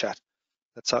question in the chat.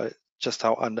 That's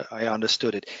how I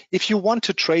understood it. If you want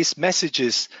to trace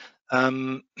messages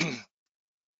when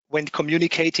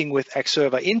communicating with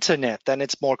xServer Internet, then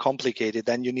it's more complicated.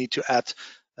 Then you need to add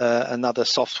another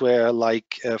software,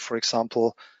 like, for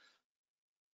example,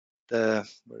 the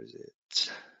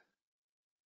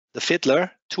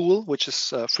Fiddler tool, which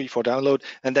is free for download,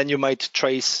 and then you might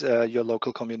trace your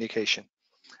local communication.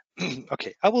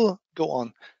 Okay, I will go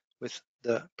on with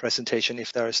the presentation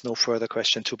if there is no further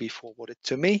question to be forwarded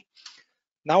to me.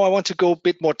 Now I want to go a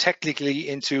bit more technically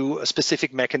into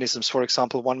specific mechanisms. For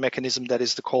example, one mechanism that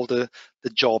is called the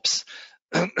jobs.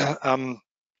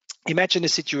 Imagine a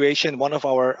situation, one of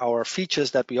our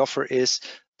features that we offer is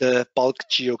the bulk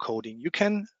geocoding. You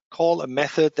can call a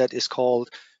method that is called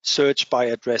search by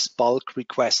address bulk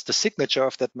request. The signature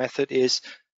of that method is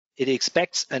it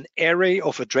expects an array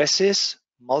of addresses,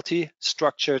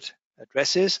 multi-structured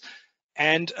addresses,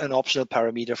 and an optional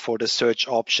parameter for the search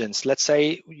options. Let's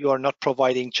say you are not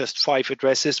providing just 5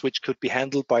 addresses, which could be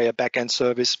handled by a backend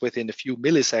service within a few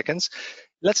milliseconds.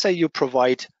 Let's say you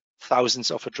provide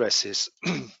thousands of addresses.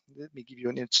 Let me give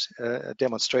you a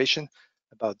demonstration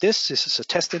about this. This is a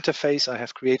test interface I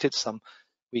have created some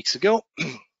weeks ago.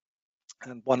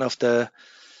 And one of the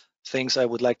things I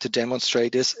would like to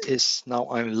demonstrate is now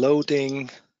I'm loading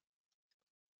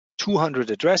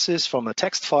 200 addresses from a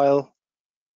text file.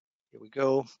 Here we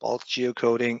go, bulk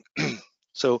geocoding.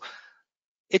 So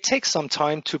it takes some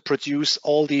time to produce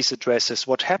all these addresses.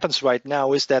 What happens right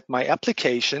now is that my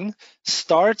application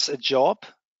starts a job.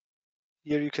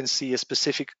 Here you can see a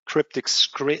specific cryptic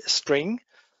string.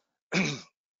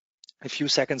 A few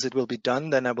seconds it will be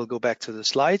done, then I will go back to the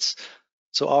slides.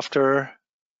 So after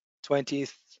 20,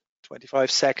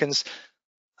 25 seconds,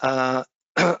 I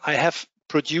have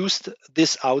produced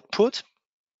this output,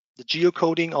 the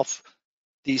geocoding of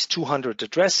these 200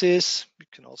 addresses. You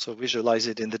can also visualize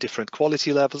it in the different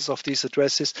quality levels of these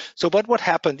addresses. So, but what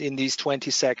happened in these 20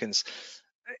 seconds?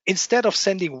 Instead of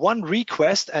sending one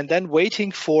request and then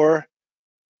waiting for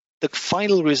the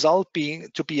final result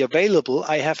to be available,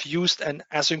 I have used an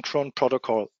asynchron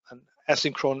protocol, an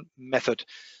asynchron method.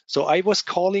 So I was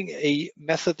calling a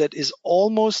method that is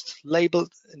almost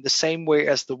labeled in the same way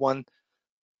as the one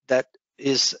that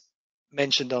is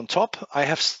mentioned on top. I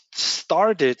have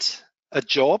started a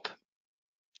job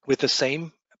with the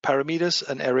same parameters,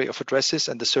 an array of addresses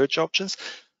and the search options.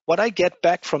 What I get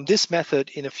back from this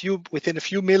method within a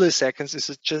few milliseconds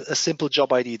is just a simple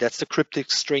job ID. That's the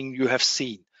cryptic string you have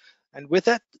seen. And with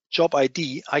that job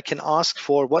ID, I can ask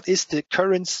for what is the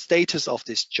current status of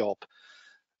this job.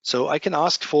 So I can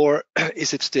ask for,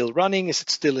 is it still running? Is it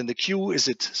still in the queue? Is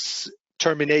it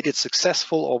terminated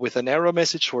successful or with an error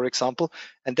message, for example?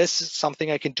 And this is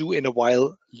something I can do in a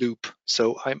while loop.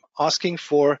 So I'm asking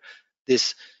for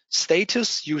this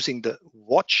status using the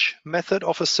watch method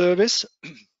of a service.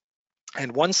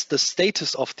 And once the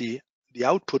status of the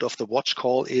output of the watch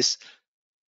call is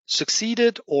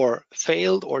succeeded or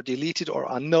failed or deleted or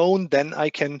unknown, then I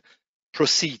can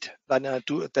proceed.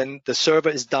 Then the server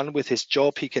is done with his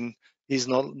job. He's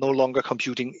no longer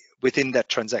computing within that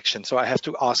transaction. So I have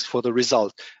to ask for the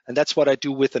result. And that's what I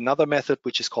do with another method,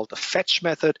 which is called the fetch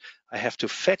method. I have to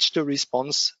fetch the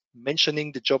response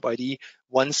mentioning the job ID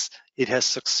once it has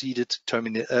succeeded,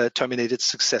 terminated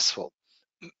successful.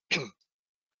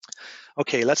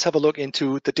 Okay, let's have a look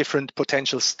into the different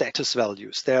potential status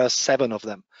values. There are 7 of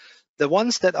them. The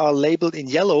ones that are labeled in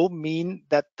yellow mean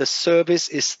that the service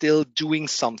is still doing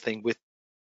something with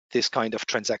this kind of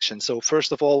transaction. So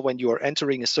first of all, when you are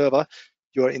entering a server,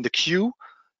 you are in the queue.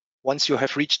 Once you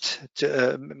have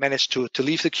managed to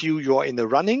leave the queue, you are in the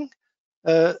running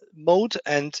mode.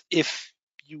 And if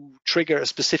you trigger a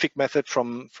specific method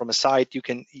from a site, you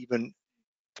can even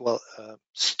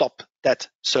stop that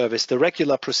service. The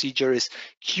regular procedure is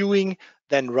queuing,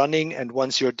 then running, and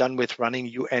once you're done with running,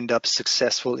 you end up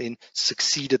successful in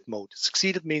succeeded mode.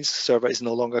 Succeeded means the server is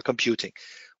no longer computing.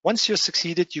 Once you're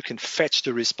succeeded, you can fetch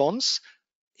the response.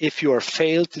 If you are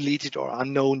failed, deleted, or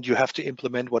unknown, you have to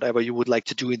implement whatever you would like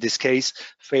to do in this case.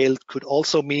 Failed could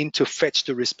also mean to fetch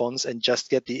the response and just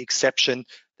get the exception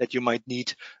that you might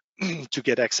need to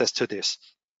get access to this.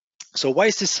 So why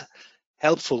is this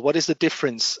helpful? What is the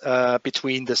difference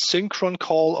between the synchron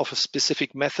call of a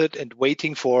specific method and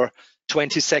waiting for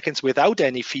 20 seconds without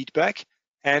any feedback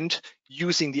and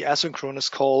using the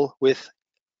asynchronous call with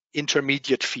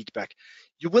intermediate feedback?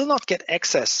 You will not get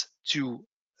access to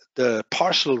the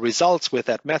partial results with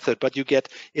that method, but you get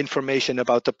information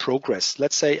about the progress.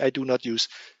 Let's say I do not use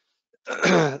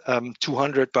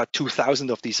 200, but 2,000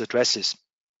 of these addresses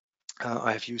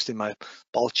I have used in my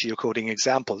bulk geocoding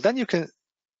example. Then you can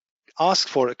ask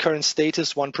for a current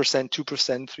status, 1%,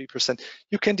 2%, 3%.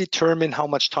 You can determine how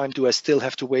much time do I still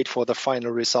have to wait for the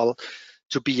final result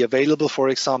to be available, for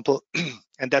example.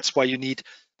 And that's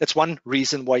one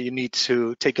reason why you need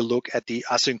to take a look at the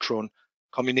asynchron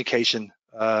communication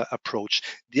approach.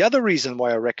 The other reason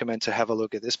why I recommend to have a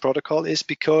look at this protocol is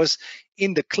because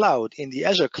in the cloud, in the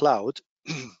Azure cloud,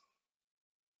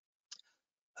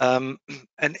 An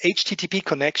HTTP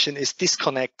connection is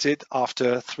disconnected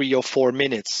after 3 or 4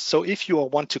 minutes. So if you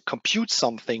want to compute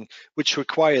something which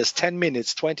requires 10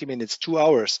 minutes, 20 minutes, 2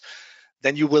 hours,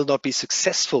 then you will not be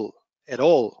successful at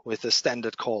all with a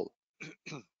standard call.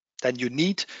 Then you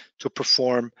need to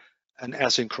perform an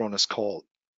asynchronous call.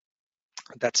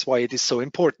 That's why it is so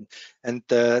important. And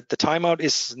the timeout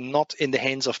is not in the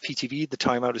hands of PTV. The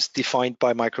timeout is defined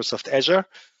by Microsoft Azure.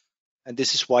 And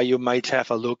this is why you might have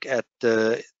a look at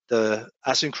the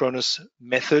asynchronous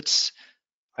methods.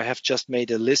 I have just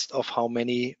made a list of how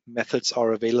many methods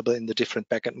are available in the different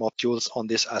backend modules on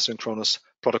this asynchronous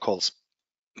protocols.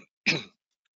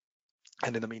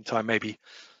 And in the meantime, maybe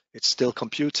it's still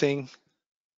computing.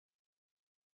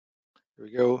 Here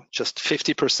we go, just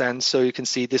 50%. So you can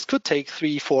see this could take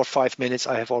 3, 4, 5 minutes.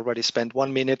 I have already spent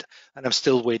 1 minute and I'm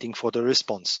still waiting for the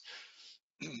response.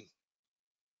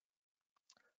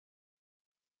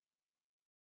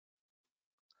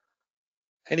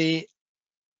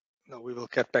 No, we will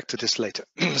get back to this later.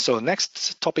 So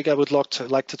next topic I would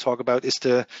like to talk about is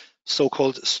the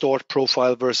so-called stored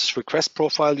profile versus request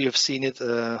profile. You have seen it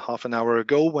half an hour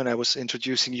ago when I was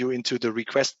introducing you into the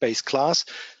request-based class.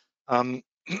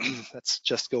 Let's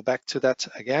just go back to that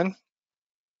again.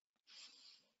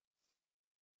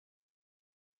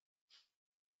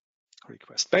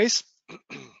 Request-based.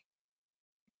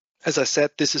 As I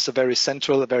said, this is a very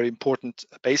central, a very important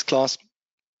base class.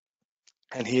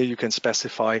 And here you can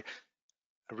specify,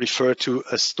 refer to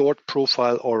a stored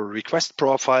profile or a request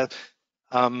profile.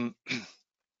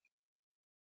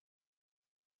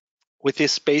 With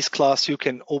this base class, you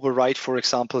can override, for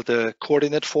example, the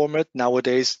coordinate format.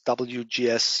 Nowadays,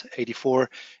 WGS84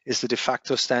 is the de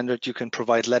facto standard. You can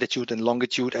provide latitude and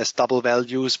longitude as double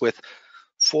values with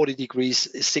 40 degrees,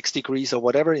 6 degrees, or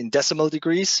whatever in decimal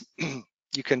degrees.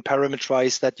 You can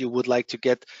parameterize that you would like to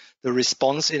get the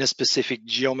response in a specific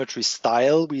geometry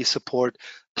style. We support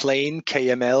plain,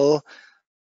 KML,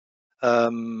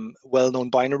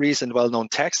 well-known binaries and well-known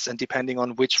texts, and depending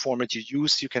on which format you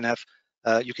use, you can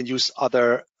use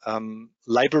other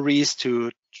libraries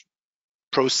to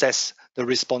process the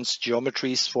response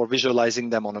geometries for visualizing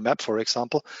them on a map, for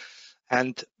example.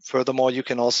 And furthermore, you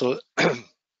can also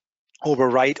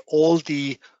overwrite all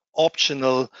the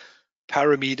optional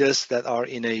parameters that are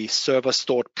in a server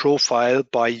stored profile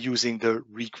by using the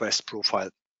request profile.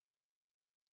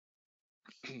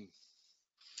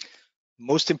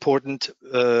 Most important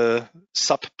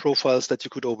sub-profiles that you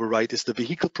could overwrite is the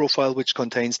vehicle profile, which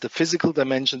contains the physical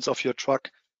dimensions of your truck.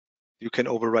 You can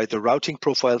overwrite the routing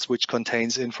profiles, which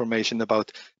contains information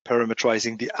about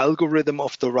parameterizing the algorithm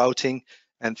of the routing.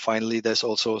 And finally, there's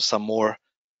also some more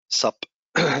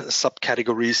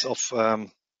subcategories of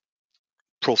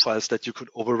profiles that you could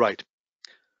overwrite.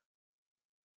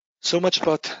 So much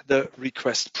about the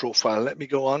request profile. Let me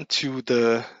go on to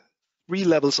the 3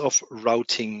 levels of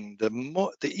routing.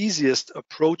 The easiest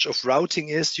approach of routing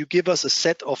is you give us a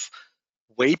set of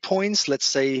waypoints. Let's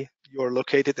say you're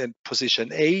located in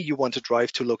position A, you want to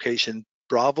drive to location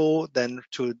Bravo, then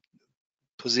to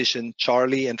position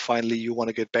Charlie, and finally you want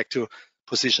to get back to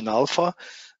position Alpha.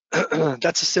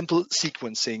 That's a simple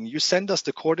sequencing. You send us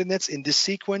the coordinates in this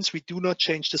sequence. We do not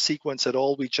change the sequence at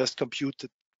all. We just compute the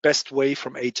best way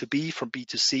from A to B, from B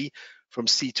to C, from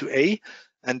C to A,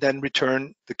 and then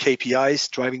return the KPIs,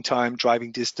 driving time,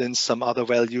 driving distance, some other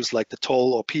values like the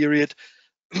toll or period,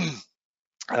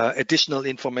 additional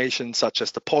information such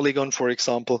as the polygon, for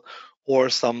example, or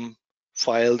some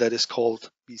file that is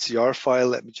called BCR file.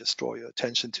 Let me just draw your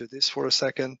attention to this for a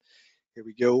second. Here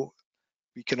we go.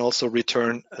 We can also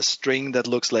return a string that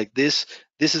looks like this.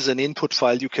 This is an input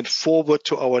file you can forward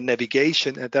to our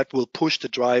navigation, and that will push the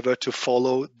driver to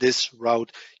follow this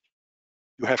route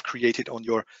you have created on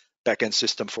your backend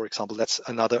system, for example. That's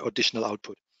another additional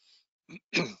output.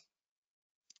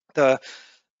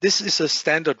 This is a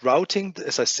standard routing.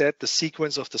 As I said, the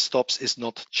sequence of the stops is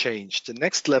not changed. The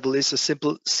next level is a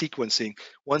simple sequencing.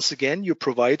 Once again, you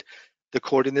provide the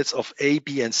coordinates of A,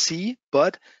 B, and C,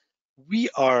 but we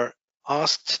are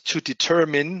asked to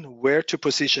determine where to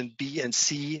position B and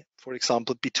C, for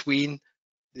example, between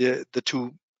the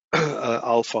two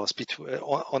alphas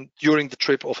during the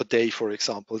trip of a day, for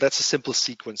example. That's a simple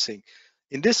sequencing.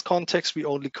 In this context, we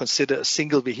only consider a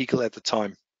single vehicle at a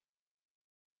time.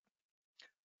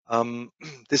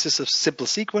 This is a simple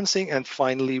sequencing. And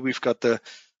finally, we've got the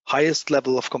highest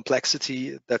level of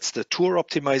complexity. That's the tour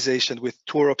optimization. With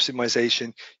tour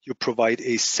optimization, you provide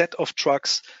a set of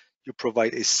trucks, you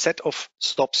provide a set of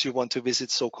stops you want to visit,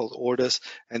 so-called orders,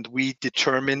 and we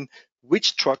determine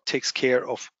which truck takes care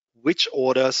of which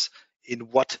orders in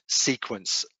what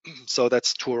sequence. So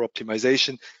that's tour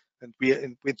optimization. And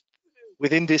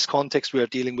within this context, we are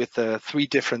dealing with 3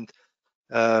 different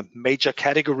major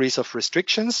categories of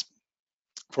restrictions.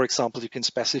 For example, you can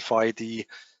specify the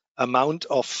amount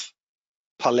of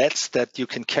pallets that you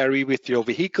can carry with your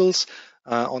vehicles.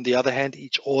 On the other hand,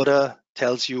 each order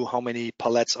tells you how many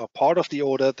pallets are part of the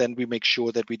order. Then we make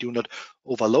sure that we do not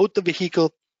overload the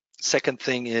vehicle. Second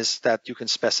thing is that you can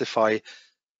specify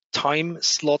time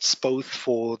slots both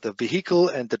for the vehicle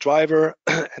and the driver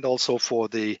and also for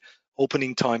the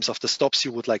opening times of the stops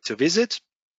you would like to visit.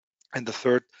 And the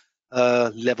third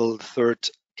third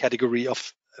category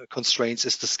of constraints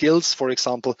is the skills. For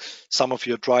example, some of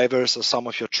your drivers or some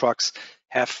of your trucks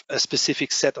have a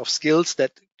specific set of skills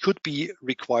that could be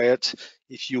required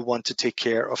if you want to take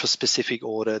care of a specific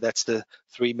order. That's the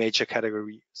 3 major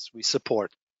categories we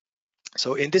support.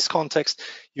 So in this context,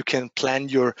 you can plan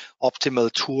your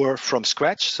optimal tour from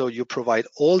scratch. So you provide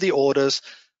all the orders,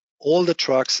 all the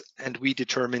trucks, and we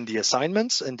determine the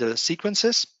assignments and the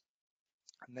sequences.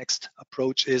 Next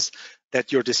approach is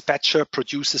that your dispatcher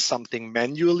produces something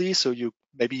manually. So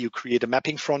maybe you create a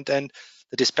mapping front end.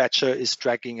 The dispatcher is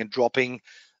dragging and dropping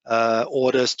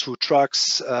orders to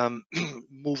trucks,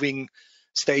 moving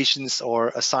stations or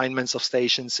assignments of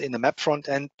stations in the map front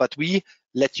end. But we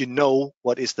let you know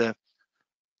what is the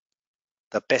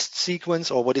best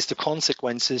sequence or what is the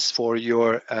consequences for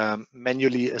your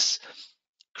manually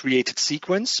created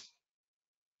sequence.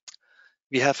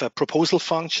 We have a proposal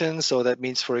function. So that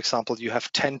means, for example, you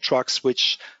have 10 trucks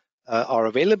which are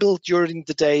available during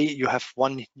the day. You have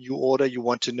 1 new order. You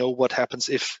want to know what happens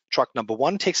if truck number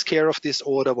 1 takes care of this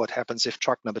order, what happens if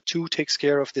truck number 2 takes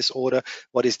care of this order,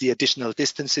 what is the additional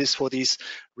distances for these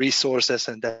resources,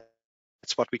 and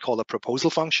that's what we call a proposal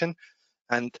function.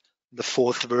 And the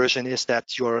 4th version is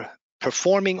that you're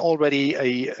performing already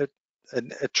a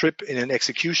trip in an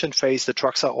execution phase. The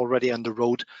trucks are already on the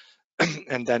road,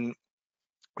 and then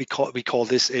we call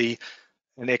this a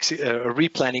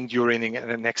replanning during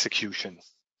an execution.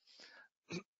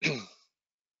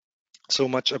 So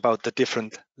much about the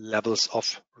different levels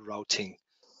of routing.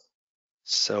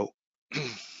 So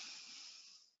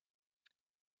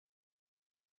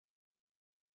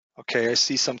okay, I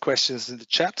see some questions in the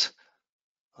chat.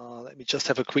 Let me just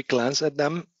have a quick glance at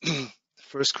them.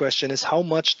 First question is, how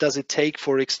much does it take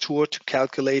for xTour to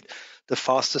calculate the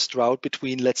fastest route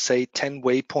between, let's say, 10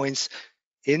 waypoints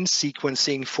in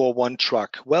sequencing for 1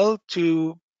 truck? Well,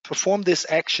 to perform this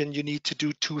action, you need to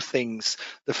do 2 things.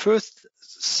 The first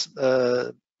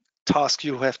task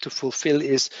you have to fulfill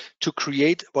is to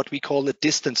create what we call a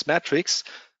distance matrix.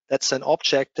 That's an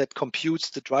object that computes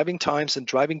the driving times and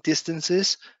driving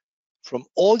distances from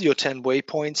all your 10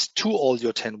 waypoints to all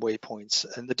your 10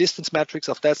 waypoints. And the distance matrix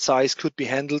of that size could be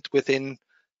handled within,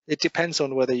 it depends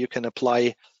on whether you can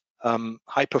apply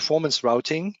high performance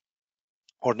routing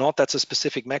or not. That's a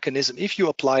specific mechanism. If you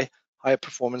apply high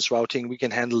performance routing, we can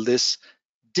handle this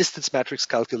distance matrix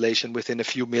calculation within a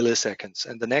few milliseconds.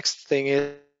 And the next thing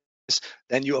is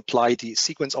then you apply the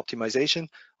sequence optimization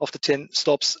of the 10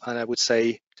 stops. And I would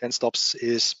say 10 stops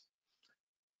is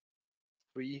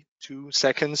 2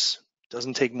 seconds.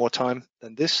 Doesn't take more time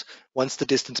than this once the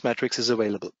distance matrix is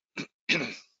available.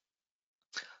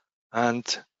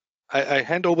 And I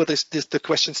hand over the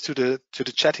questions to the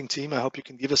chatting team. I hope you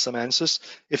can give us some answers.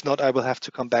 If not, I will have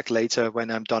to come back later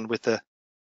when I'm done with the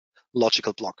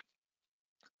logical block.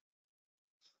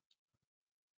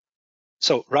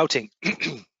 So routing.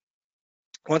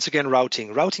 Once again,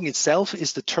 routing. Routing itself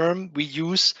is the term we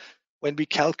use when we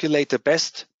calculate the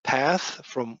best path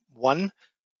from one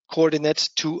coordinate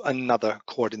to another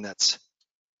coordinates.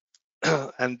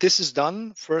 And this is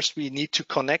done. First, we need to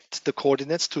connect the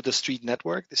coordinates to the street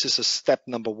network. This is a step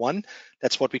number 1.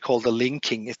 That's what we call the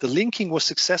linking. If the linking was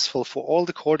successful for all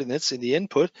the coordinates in the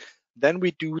input, then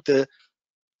we do the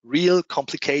real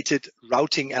complicated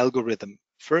routing algorithm.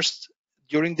 First,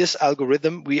 during this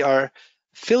algorithm, we are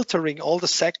filtering all the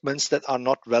segments that are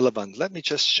not relevant. Let me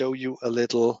just show you a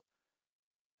little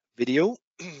video.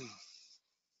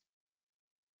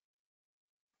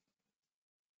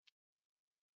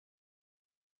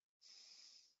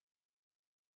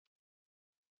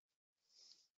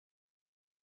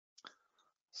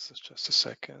 So just a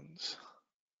second.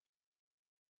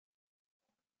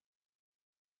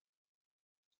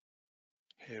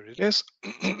 Here it is.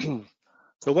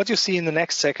 So what you see in the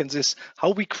next seconds is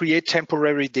how we create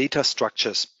temporary data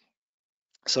structures.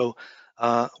 So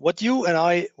what you and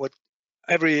I, what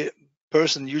every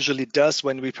person usually does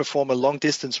when we perform a long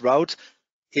distance route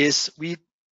is we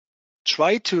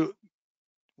try to,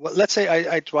 well, let's say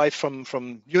I drive from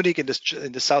Munich in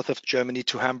the south of Germany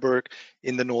to Hamburg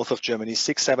in the north of Germany,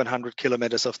 600-700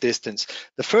 kilometers of distance.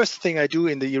 The first thing I do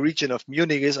in the region of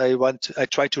Munich is I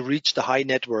try to reach the high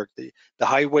network, the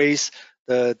highways,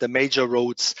 the major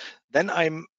roads. Then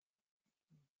I'm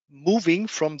moving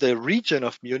from the region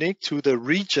of Munich to the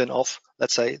region of,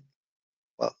 let's say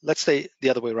the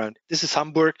other way around. This is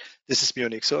Hamburg, this is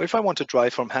Munich. So if I want to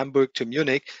drive from Hamburg to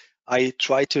Munich, I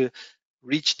try to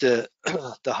reach the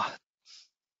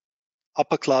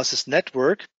upper classes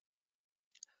network,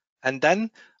 and then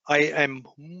I am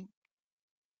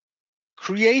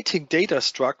creating data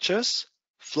structures,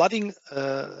 flooding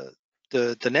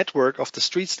the network of the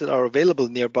streets that are available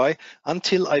nearby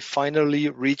until I finally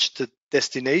reach the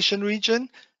destination region,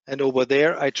 and over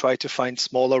there I try to find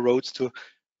smaller roads to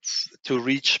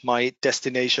reach my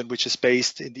destination, which is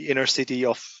based in the inner city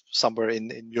of somewhere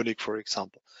in Munich, for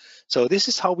example. So this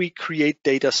is how we create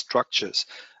data structures.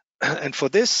 And for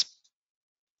this,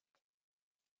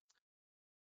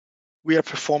 we are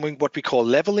performing what we call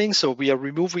leveling. So we are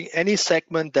removing any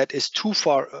segment that is too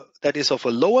far, that is of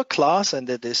a lower class and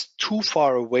that is too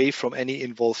far away from any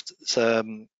involved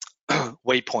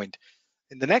waypoint.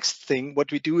 And the next thing, what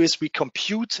we do is we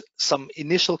compute some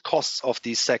initial costs of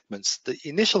these segments. The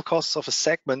initial costs of a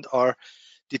segment are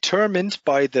determined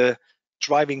by the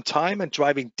driving time and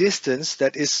driving distance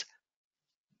that is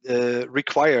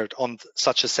required on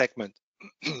such a segment.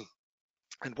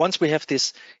 And once we have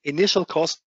this initial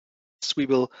cost, we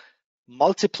will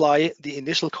multiply the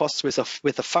initial costs with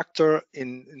a factor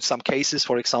in some cases.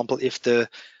 For example, if the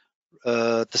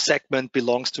segment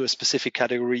belongs to a specific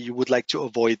category you would like to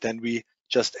avoid, then we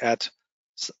just add,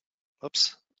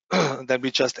 then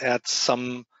we just add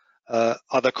some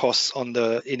other costs on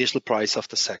the initial price of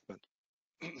the segment.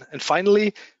 And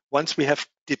finally, once we have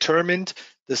determined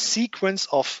the sequence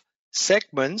of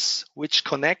segments which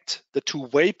connect the two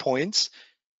waypoints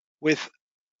with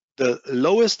the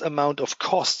lowest amount of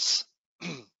costs,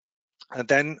 and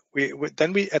then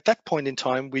we at that point in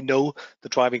time we know the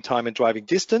driving time and driving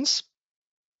distance.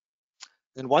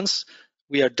 And once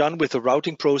we are done with the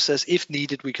routing process, if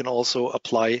needed, we can also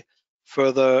apply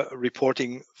further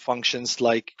reporting functions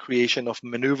like creation of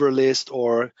maneuver list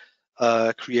or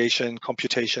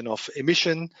computation of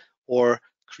emission or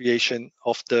creation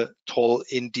of the toll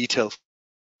in detail,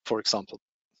 for example.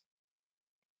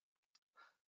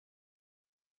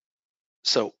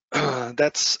 So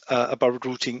that's about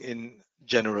routing in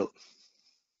general.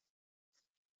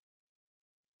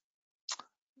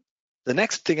 The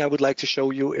next thing I would like to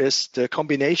show you is the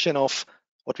combination of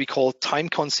what we call time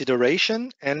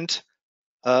consideration and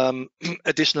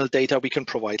additional data we can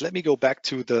provide. Let me go back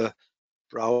to the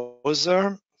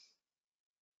browser,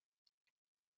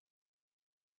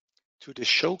 to the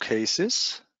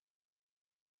showcases.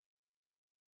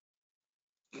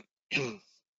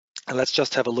 And let's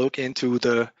just have a look into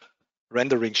the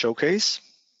rendering showcase.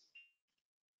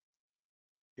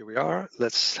 Here we are.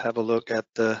 Let's have a look at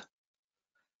the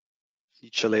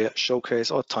feature layer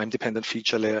showcase or time-dependent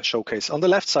feature layer showcase. On the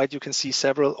left side, you can see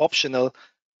several optional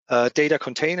data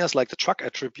containers like the truck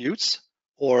attributes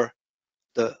or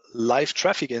the live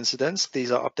traffic incidents.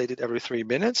 These are updated every 3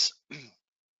 minutes.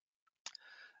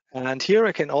 And here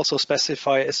I can also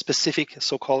specify a specific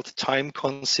so-called time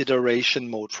consideration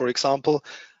mode. For example,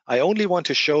 I only want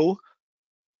to show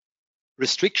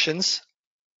restrictions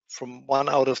from one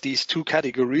out of these two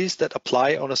categories that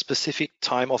apply on a specific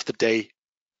time of the day.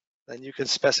 Then you can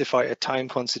specify a time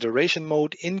consideration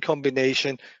mode in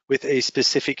combination with a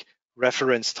specific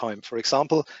reference time. For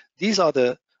example, these are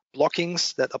the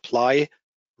blockings that apply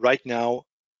right now,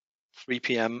 3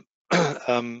 p.m.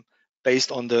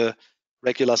 Based on the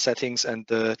regular settings and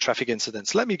the traffic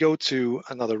incidents. Let me go to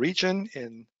another region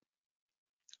in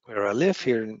where I live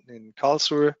here in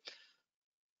Karlsruhe.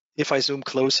 If I zoom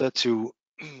closer to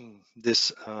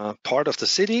this part of the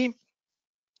city,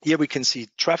 here we can see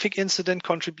traffic incident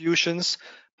contributions,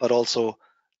 but also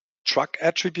truck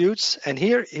attributes. And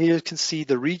here you can see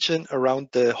the region around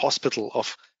the hospital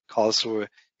of Karlsruhe.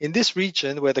 In this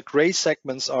region where the gray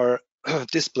segments are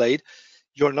displayed,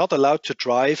 you're not allowed to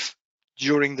drive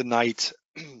during the night.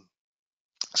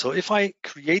 So if I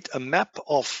create a map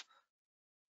of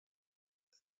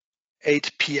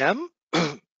 8 p.m.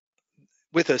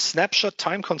 with a snapshot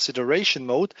time consideration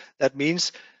mode, that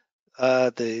means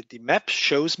the map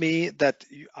shows me that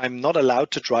I'm not allowed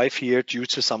to drive here due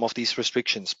to some of these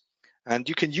restrictions. And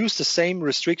you can use the same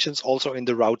restrictions also in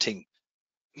the routing.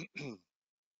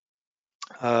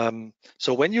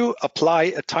 So when you apply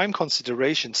a time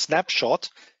consideration snapshot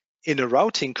in a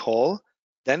routing call,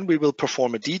 then we will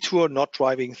perform a detour, not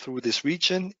driving through this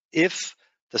region if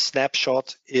the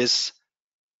snapshot is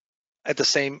at the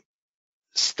same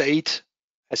state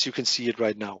as you can see it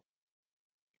right now.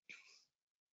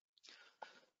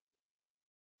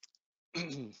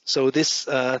 So this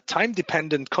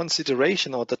time-dependent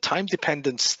consideration or the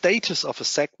time-dependent status of a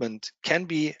segment can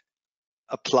be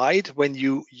applied when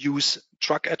you use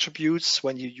truck attributes,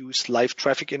 when you use live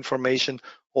traffic information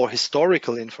or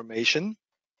historical information.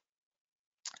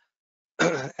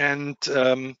 And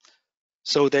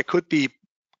so there could be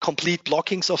complete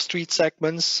blockings of street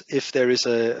segments if there is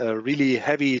a really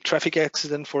heavy traffic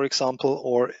accident, for example,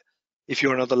 or if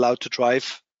you're not allowed to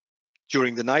drive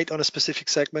during the night on a specific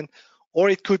segment, or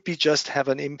it could be just have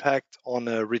an impact on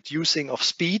a reducing of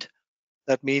speed.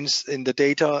 That means in the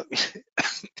data,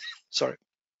 sorry,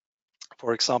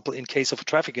 for example, in case of a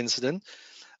traffic incident,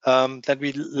 that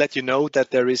we let you know that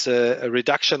there is a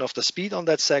reduction of the speed on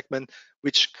that segment,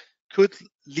 which could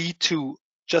lead to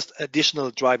just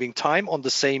additional driving time on the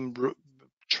same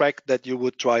track that you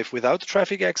would drive without a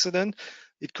traffic accident.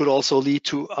 It could also lead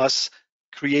to us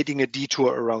creating a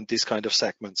detour around these kind of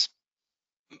segments.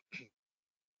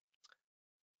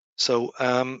 So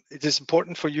it is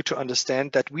important for you to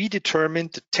understand that we determine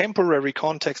the temporary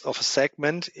context of a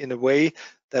segment in a way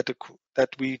that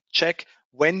we check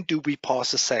when do we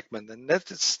pass a segment. And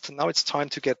now it's time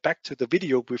to get back to the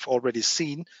video we've already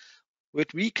seen.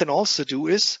 What we can also do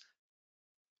is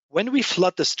when we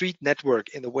flood the street network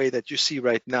in the way that you see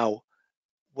right now,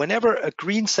 whenever a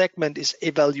green segment is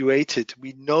evaluated,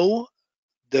 we know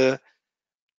the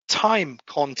time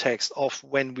context of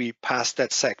when we pass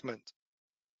that segment.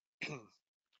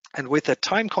 And with the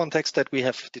time context that we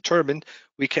have determined,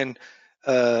 we can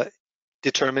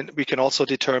also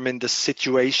determine the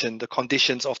situation, the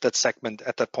conditions of that segment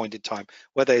at that point in time,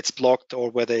 whether it's blocked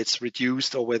or whether it's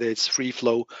reduced or whether it's free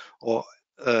flow or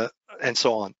and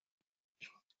so on.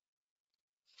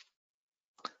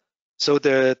 So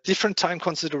the different time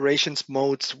considerations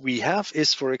modes we have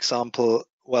is, for example,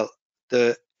 well,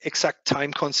 the exact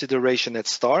time consideration at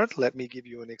start. Let me give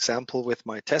you an example with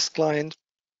my test client.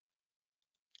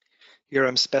 Here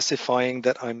I'm specifying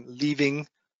that I'm leaving.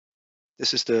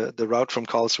 This is the route from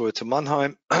Karlsruhe to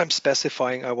Mannheim. I'm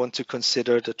specifying I want to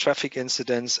consider the traffic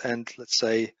incidents and let's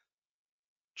say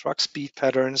truck speed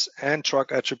patterns and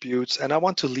truck attributes, and I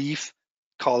want to leave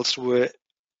Karlsruhe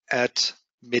at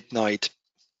midnight.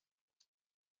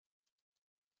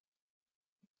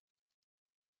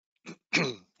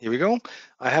 Here we go.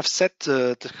 I have set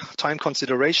the time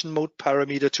consideration mode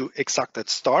parameter to exact at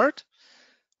start.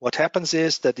 What happens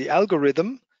is that the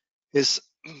algorithm is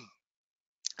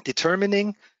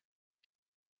determining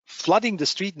flooding the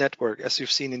street network, as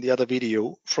you've seen in the other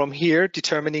video, from here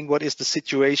determining what is the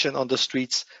situation on the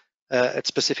streets at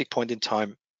specific point in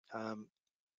time. And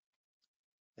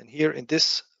here in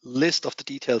this list of the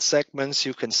detailed segments,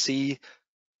 you can see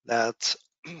that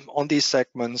on these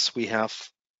segments we have,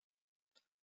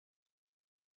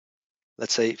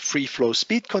 let's say, free flow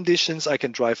speed conditions. I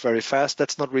can drive very fast.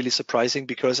 That's not really surprising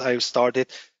because I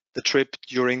started the trip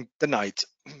during the night.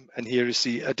 And here you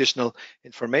see additional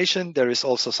information. There is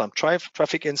also some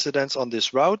traffic incidents on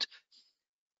this route.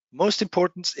 Most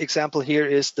important example here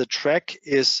is the track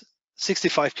is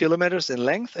 65 kilometers in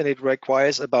length and it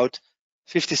requires about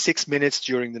 56 minutes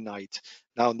during the night.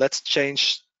 Now let's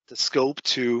change the scope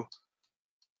to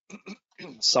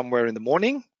somewhere in the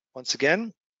morning. Once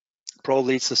again,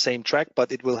 probably it's the same track,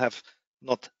 but it will have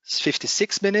not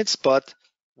 56 minutes, but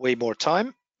way more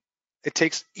time. It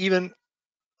takes even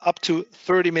up to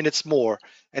 30 minutes more,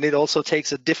 and it also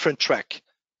takes a different track.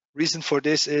 Reason for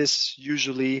this is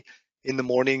usually in the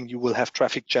morning you will have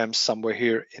traffic jams somewhere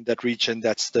here in that region.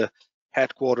 That's the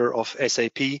headquarters of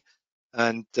SAP,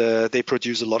 and they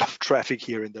produce a lot of traffic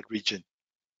here in that region.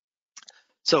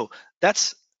 So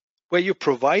that's where you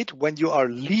provide when you are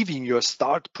leaving your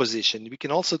start position. We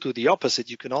can also do the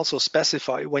opposite. You can also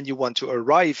specify when you want to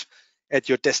arrive at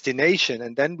your destination,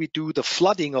 and then we do the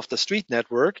flooding of the street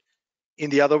network in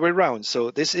the other way around.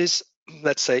 So this is,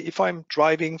 let's say, if I want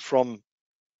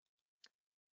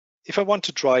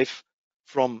to drive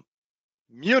from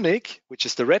Munich, which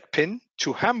is the red pin,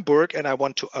 to Hamburg, and I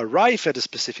want to arrive at a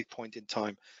specific point in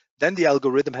time, then the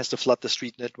algorithm has to flood the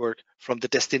street network from the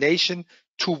destination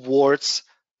towards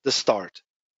the start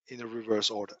in a reverse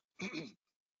order.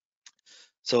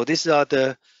 So this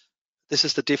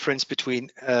is the difference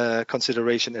between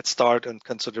consideration at start and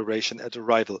consideration at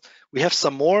arrival. We have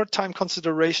some more time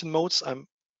consideration modes. I'm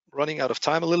running out of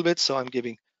time a little bit, so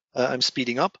I'm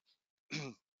speeding up.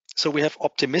 So we have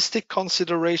optimistic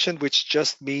consideration, which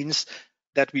just means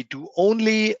that we do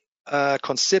only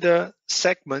consider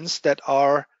segments that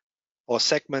are, or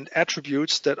segment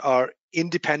attributes that are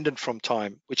independent from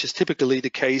time, which is typically the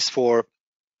case for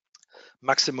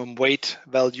maximum weight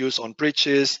values on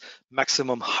bridges,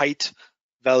 maximum height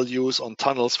values on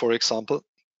tunnels, for example.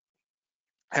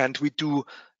 And we do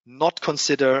not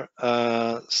consider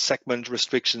segment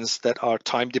restrictions that are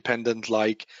time dependent,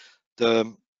 like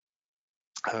the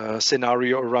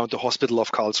scenario around the hospital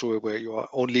of Karlsruhe, where you are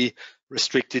only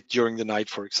restricted during the night,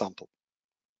 for example.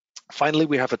 Finally,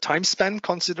 we have a time span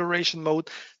consideration mode.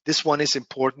 This one is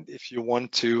important if you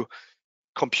want to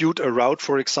compute a route,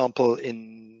 for example,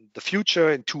 in the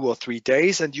future, in 2 or 3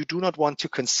 days, and you do not want to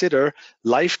consider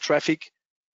live traffic,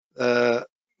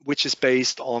 which is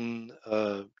based on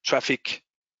traffic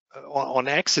on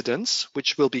accidents,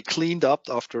 which will be cleaned up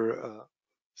after a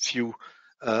few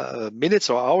minutes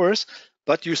or hours,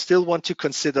 but you still want to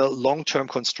consider long-term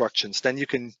constructions. Then you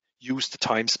can use the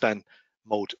time span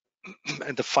mode.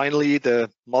 And finally,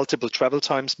 the multiple travel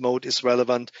times mode is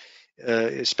relevant,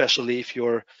 especially if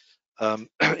you're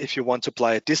if you want to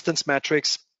apply a distance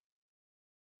matrix.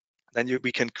 Then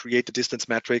we can create the distance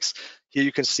matrix. Here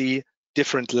you can see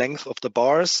different length of the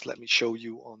bars. Let me show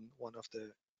you on one of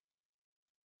the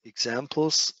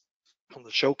examples on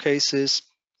the showcases.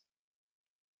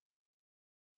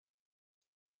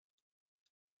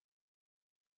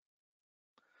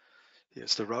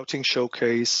 Here's the routing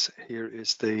showcase. Here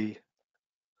is the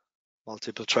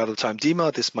multiple travel time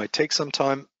DEMA. This might take some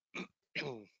time.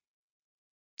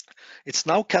 It's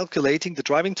now calculating the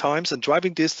driving times and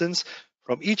driving distance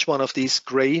from each one of these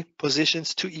gray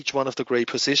positions to each one of the gray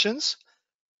positions.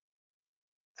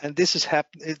 And this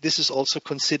is also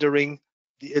considering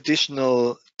the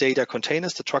additional data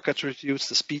containers, the truck attributes,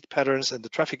 the speed patterns, and the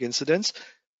traffic incidents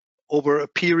over a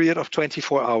period of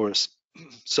 24 hours.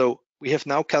 So we have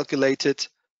now calculated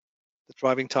the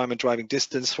driving time and driving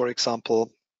distance, for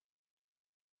example.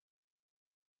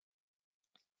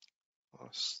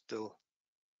 Still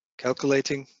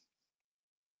calculating.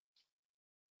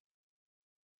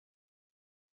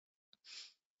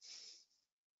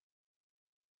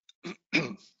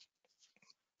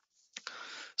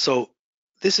 So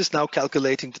this is now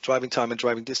calculating the driving time and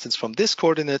driving distance from this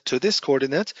coordinate to this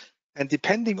coordinate. And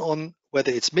depending on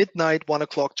whether it's midnight, 1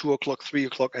 o'clock, 2 o'clock, 3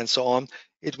 o'clock, and so on,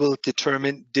 it will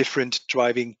determine different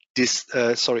driving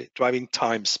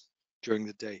times during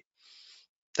the day.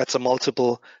 That's a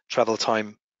multiple travel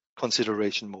time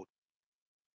consideration mode.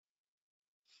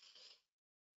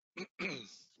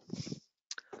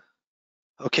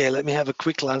 Okay, let me have a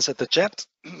quick glance at the chat.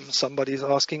 Somebody's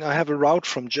asking, I have a route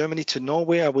from Germany to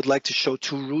Norway. I would like to show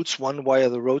 2 routes, one via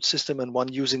the road system and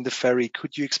one using the ferry.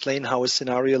 Could you explain how a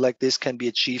scenario like this can be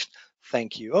achieved?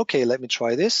 Thank you. Okay, let me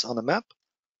try this on a map.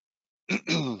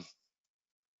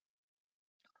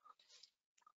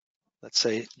 Let's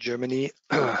say Germany.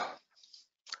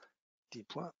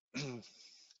 Deploy.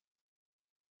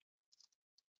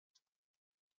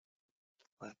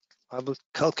 I will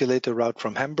calculate the route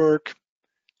from Hamburg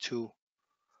to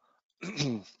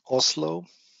Oslo.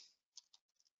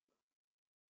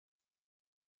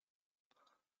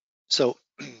 So,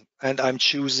 and I'm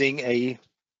choosing a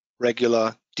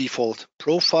regular default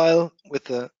profile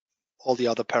with all the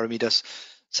other parameters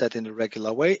set in the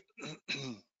regular way.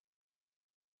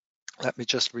 Let me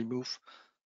just remove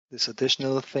these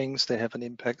additional things. They have an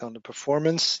impact on the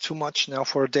performance too much now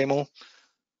for a demo.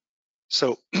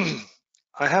 So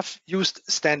I have used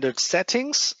standard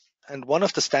settings, and one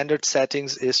of the standard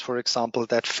settings is, for example,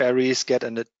 that ferries get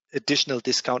an additional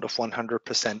discount of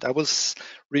 100%. I will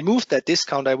remove that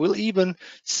discount. I will even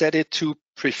set it to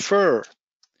prefer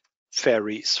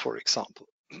ferries, for example.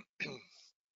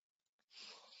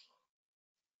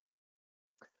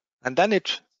 And then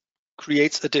it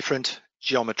creates a different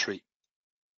geometry.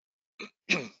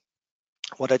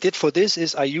 What I did for this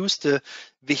is I used the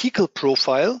vehicle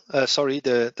profile,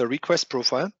 the request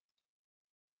profile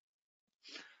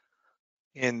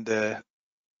in the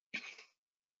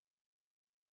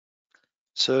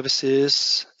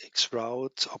services,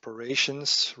 xroute,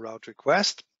 operations, route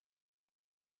request.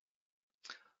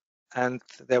 And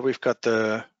there we've got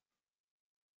the,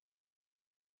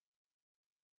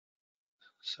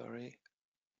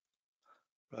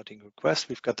 routing request.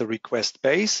 We've got the request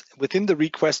base. Within the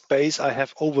request base, I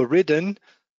have overridden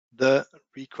the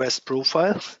request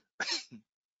profile.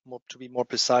 To be more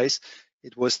precise,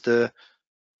 it was the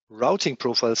routing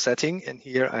profile setting. And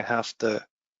here I have the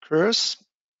curse.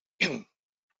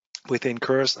 Within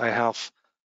curse, I have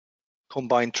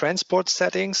combined transport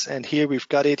settings. And here we've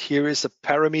got it. Here is a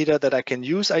parameter that I can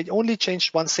use. I only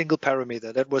changed one single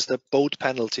parameter. That was the boat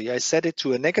penalty. I set it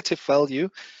to a negative value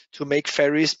to make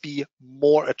ferries be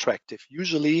more attractive.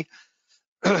 Usually,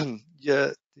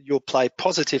 you apply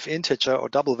positive integer or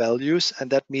double values,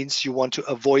 and that means you want to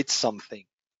avoid something.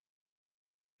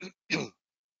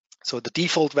 So the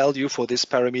default value for this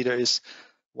parameter is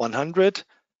 100,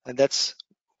 and that's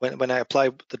when I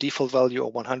apply the default value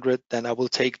of 100, then I will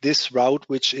take this route,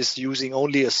 which is using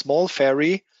only a small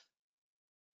ferry.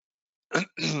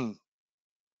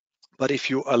 But if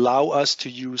you allow us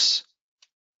to use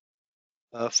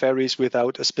ferries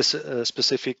without a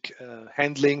specific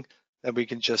handling, then we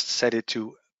can just set it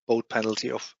to boat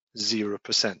penalty of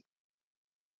 0%.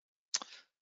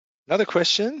 Another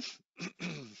question.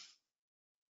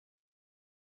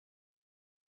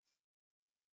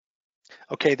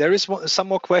 Okay, there is some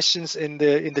more questions in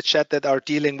the chat that are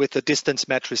dealing with the distance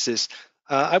matrices.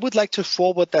 I would like to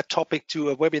forward that topic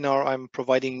to a webinar I'm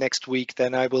providing next week.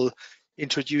 Then I will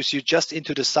introduce you just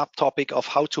into the subtopic of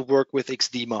how to work with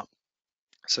XDEMA.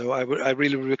 So I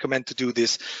really recommend to do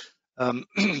this.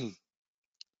 And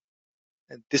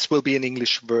this will be an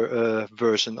English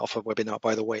version of a webinar,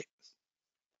 by the way.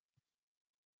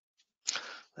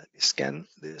 Let me scan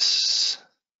this.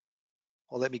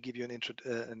 Or let me give you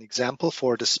an example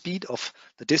for the speed of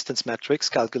the distance matrix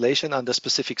calculation under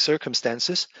specific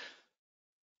circumstances.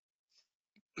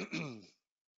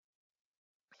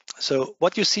 So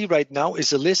what you see right now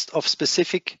is a list of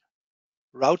specific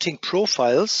routing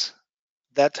profiles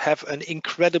that have an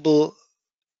incredibly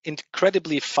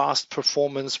fast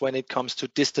performance when it comes to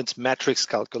distance matrix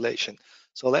calculation.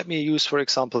 So let me use, for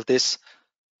example, this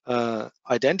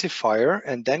identifier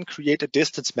and then create a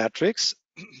distance matrix.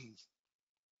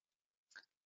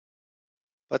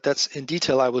 But that's in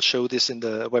detail. I will show this in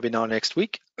the webinar next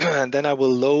week. And then I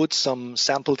will load some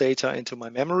sample data into my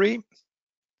memory.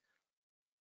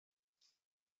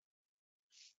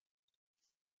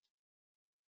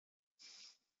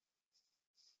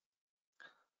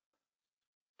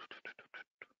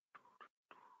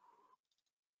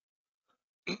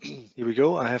 Here we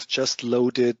go. I have just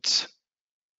loaded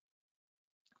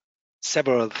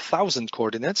several thousand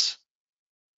coordinates.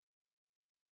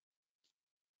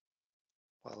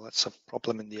 Well, that's a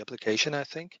problem in the application, I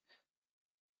think.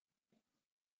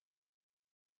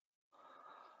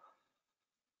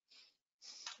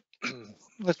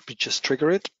 Let me just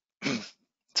trigger it.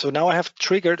 So now I have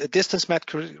triggered a distance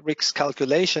matrix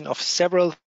calculation of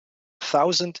several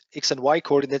thousand X and Y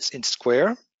coordinates in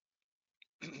square.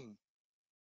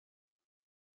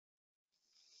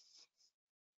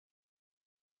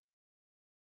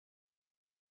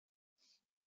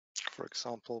 For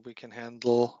example, we can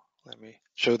handle, let me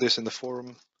show this in the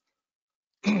forum.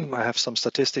 I have some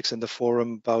statistics in the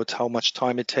forum about how much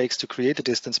time it takes to create a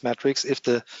distance matrix. If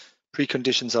the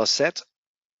preconditions are set,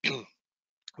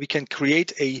 we can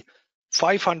create a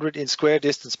 500 in square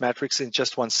distance matrix in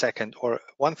just 1 second, or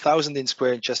 1000 in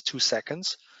square in just 2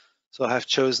 seconds. So I have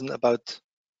chosen about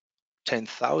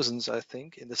 10,000, I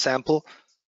think, in the sample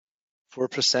for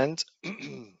 %.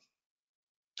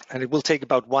 And it will take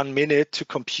about 1 minute to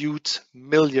compute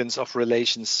millions of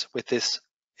relations with this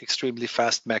extremely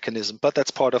fast mechanism, but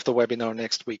that's part of the webinar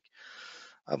next week.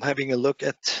 I'm having a look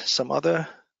at some other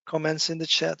comments in the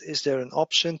chat. Is there an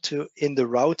option in the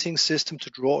routing system to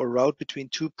draw a route between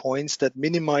 2 points that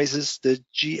minimizes the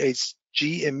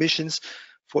GHG emissions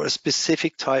for a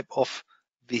specific type of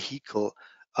vehicle?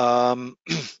 I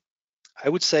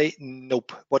would say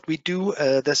nope. What we do,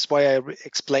 that's why I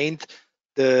explained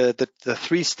the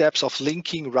 3 steps of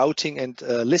linking, routing, and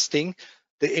listing.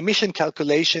 The emission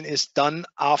calculation is done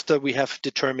after we have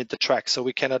determined the track, so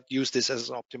we cannot use this as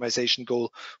an optimization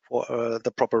goal for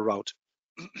the proper route.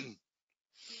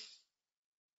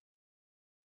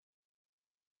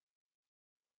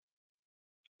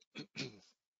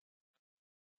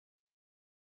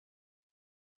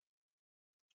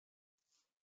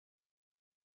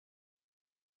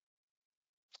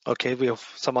 Okay, we have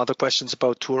some other questions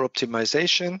about tour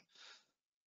optimization.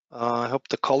 I hope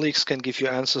the colleagues can give you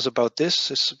answers about this.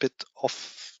 It's a bit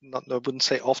off, I wouldn't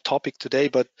say off topic today,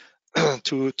 but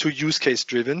too use case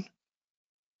driven.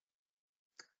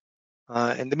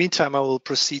 In the meantime, I will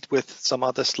proceed with some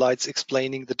other slides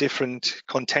explaining the different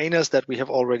containers that we have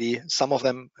already, some of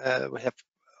them we have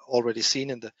already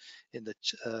seen in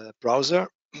the browser.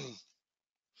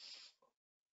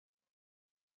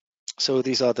 So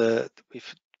these are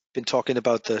we've been talking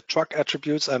about the truck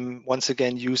attributes. I'm once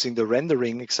again using the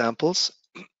rendering examples.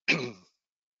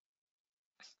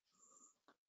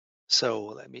 So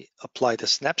let me apply the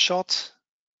snapshot.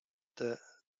 The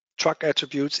truck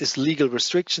attributes is legal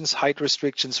restrictions, height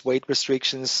restrictions, weight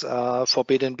restrictions,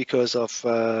 forbidden because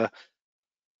of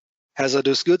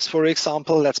hazardous goods, for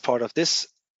example. That's part of this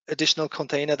additional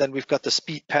container, then we've got the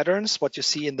speed patterns. What you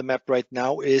see in the map right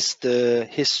now is the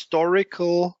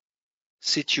historical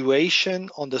situation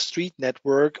on the street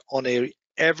network on a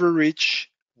average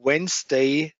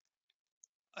Wednesday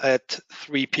at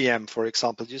 3 p.m. For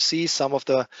example, you see some of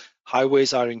the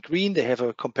highways are in green. They have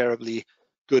a comparably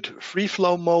good free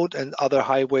flow mode, and other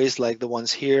highways like the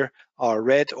ones here are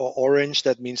red or orange.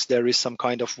 That means there is some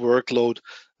kind of workload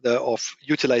of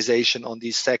utilization on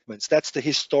these segments. That's the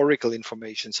historical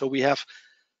information. So we have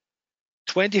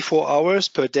 24 hours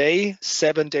per day,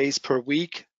 7 days per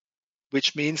week,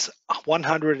 which means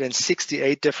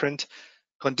 168 different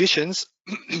conditions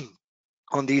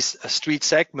on these street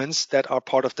segments that are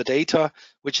part of the data,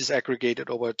 which is aggregated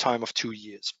over a time of 2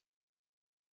 years.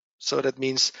 So that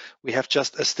means we have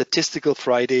just a statistical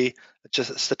Friday,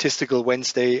 just a statistical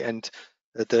Wednesday, and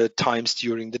the times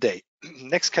during the day.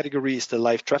 Next category is the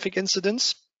live traffic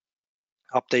incidents,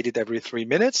 updated every 3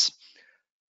 minutes.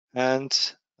 And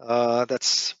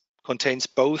that contains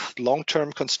both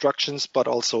long-term constructions, but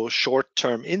also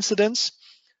short-term incidents.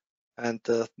 And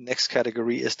the next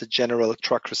category is the general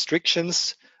truck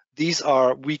restrictions. These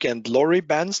are weekend lorry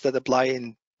bans that apply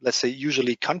in, let's say,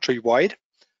 usually countrywide.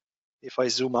 If I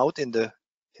zoom out in the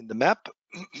map,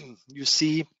 you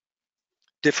see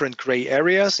different gray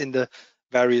areas in the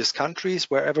various countries.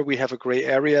 Wherever we have a gray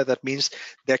area, that means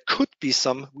there could be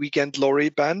some weekend lorry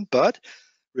ban, but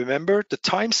remember the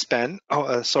time span,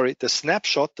 the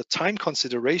snapshot, the time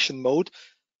consideration mode,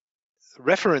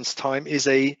 reference time is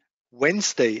a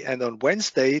Wednesday, and on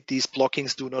Wednesday, these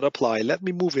blockings do not apply. Let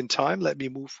me move in time. Let me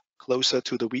move closer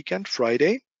to the weekend,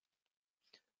 Friday.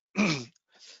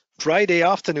 Friday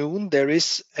afternoon, there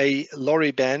is a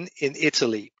lorry ban in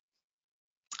Italy.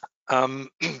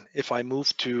 If I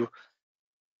move to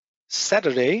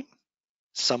Saturday,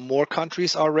 some more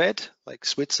countries are red, like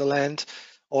Switzerland,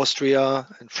 Austria,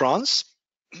 and France.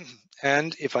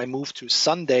 And if I move to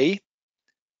Sunday,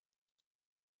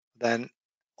 then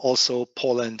also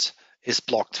Poland is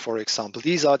blocked, for example.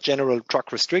 These are general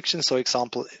truck restrictions. So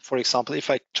for example,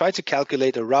 if I try to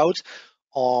calculate a route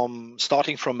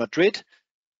starting from Madrid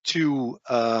to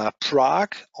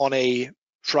Prague on a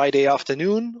Friday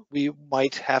afternoon, we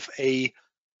might have we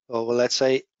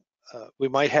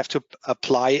might have to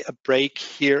apply a brake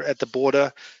here at the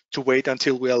border to wait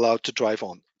until we're allowed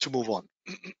to move on.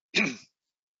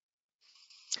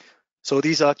 So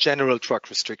these are general truck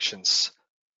restrictions.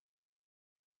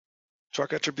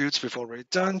 Truck attributes we've already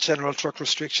done, general truck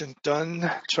restriction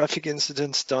done, traffic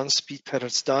incidents done, speed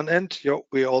patterns done, and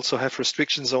we also have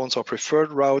restriction zones or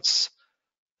preferred routes.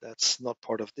 That's not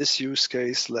part of this use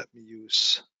case. Let me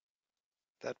use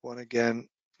that one again.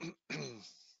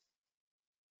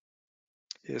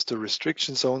 Here's the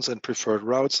restriction zones and preferred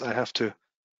routes. I have to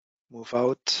move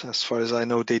out. As far as I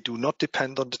know, they do not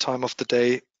depend on the time of the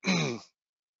day.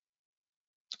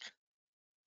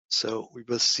 So we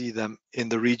will see them in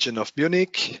the region of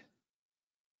Munich.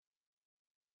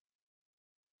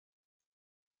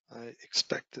 I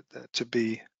expected that to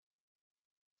be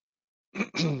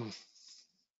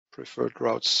preferred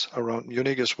routes around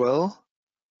Munich as well.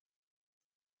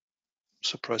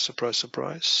 Surprise, surprise,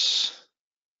 surprise.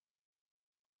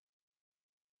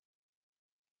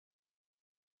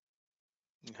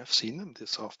 You have seen them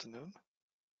this afternoon.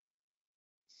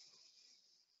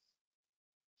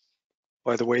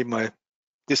 By the way, my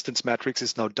distance matrix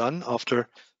is now done. After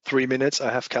 3 minutes,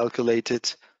 I have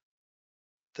calculated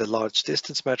the large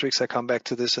distance matrix. I come back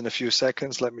to this in a few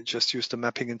seconds. Let me just use the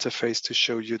mapping interface to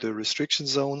show you the restriction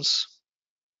zones.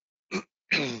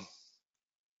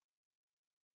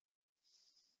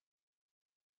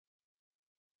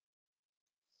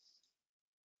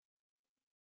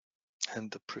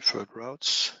 And the preferred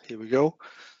routes. Here we go.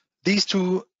 These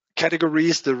two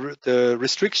categories, the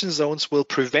restriction zones, will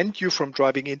prevent you from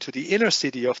driving into the inner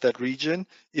city of that region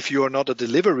if you are not a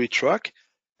delivery truck.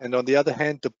 And on the other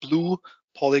hand, the blue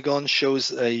polygon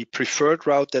shows a preferred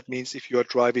route. That means if you are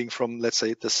driving from, let's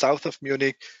say, the south of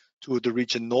Munich to the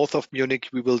region north of Munich,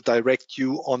 we will direct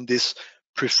you on this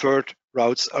preferred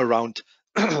routes around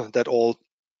that all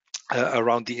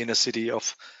around the inner city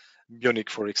of Munich,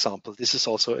 for example. This is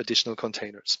also additional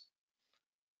containers.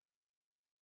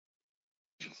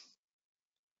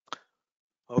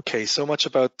 Okay, so much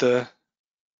about the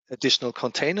additional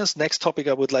containers. Next topic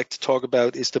I would like to talk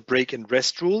about is the break and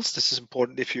rest rules. This is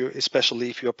important especially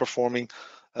if you're performing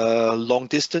long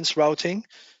distance routing.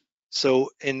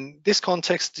 So in this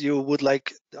context, you would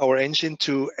like our engine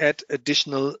to add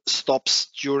additional stops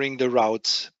during the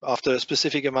route. After a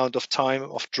specific amount of time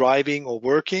of driving or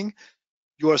working,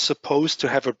 you are supposed to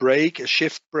have a break, a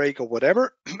shift break or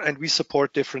whatever, and we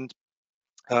support different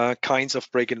kinds of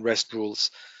break and rest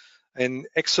rules. In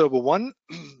xServer 1,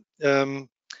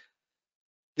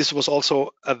 this was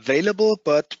also available,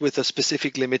 but with a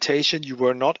specific limitation. You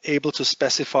were not able to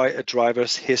specify a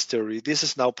driver's history. This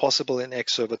is now possible in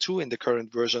xServer 2 in the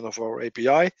current version of our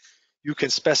API. You can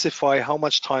specify how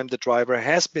much time the driver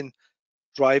has been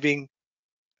driving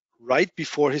right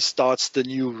before he starts the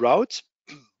new route.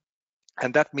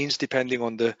 And that means, depending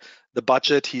on the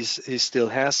budget he still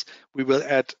has, we will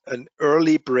add an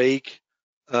early break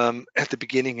at the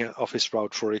beginning of his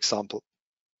route, for example.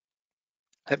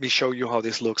 Let me show you how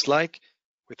this looks like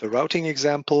with a routing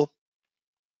example.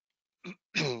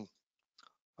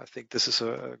 I think this is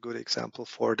a good example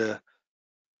for the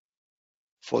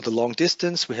long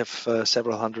distance. We have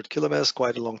several hundred kilometers,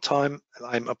 quite a long time.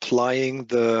 I'm applying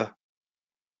the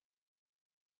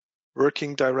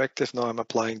working directive. Now I'm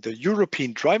applying the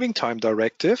European driving time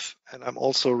directive, and I'm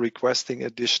also requesting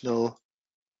additional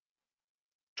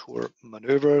tour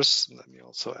maneuvers. Let me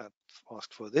also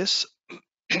ask for this.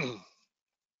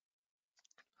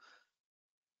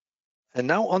 And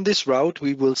now on this route,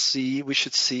 we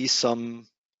should see some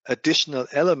additional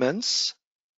elements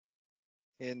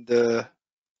in the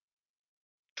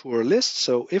tour list.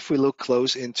 So if we look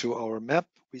close into our map,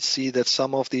 we see that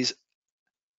some of these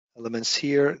elements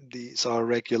here, these are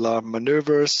regular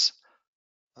maneuvers.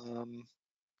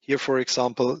 Here, for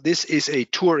example, this is a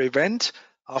tour event.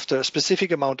 After a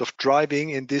specific amount of driving,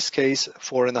 in this case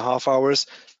 4.5 hours,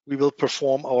 we will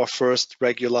perform our first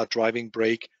regular driving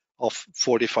break of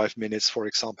 45 minutes, for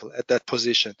example, at that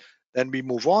position. Then we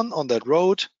move on that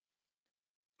road.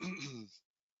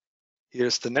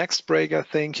 Here's the next break, I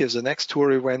think. Here's the next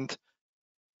tour event.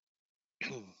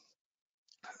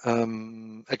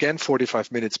 Again,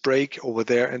 45 minutes break over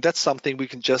there. And that's something we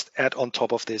can just add on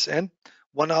top of this. And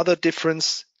one other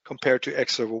difference compared to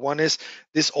xServer 1 is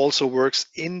this also works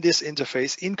in this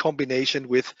interface in combination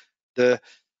with the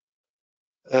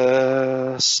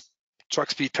truck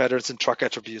speed patterns and truck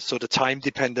attributes, so the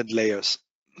time-dependent layers,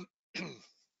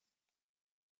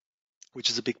 which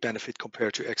is a big benefit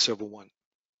compared to xServer 1.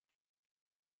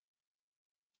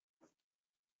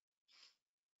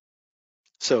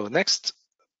 So next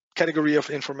category of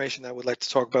information I would like to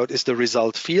talk about is the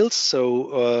result fields.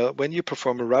 So when you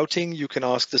perform a routing, you can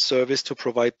ask the service to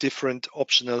provide different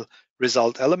optional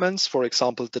result elements. For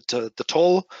example, the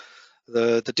toll,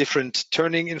 the different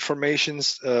turning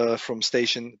informations from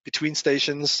between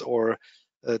stations, or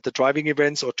the driving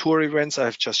events or tour events I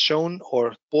have just shown,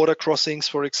 or border crossings,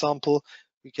 for example.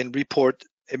 We can report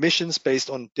emissions based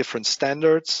on different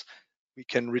standards. We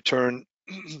can return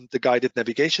the guided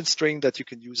navigation string that you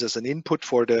can use as an input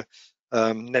for the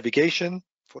navigation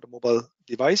for the mobile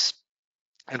device.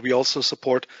 And we also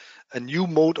support a new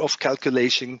mode of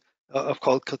calculating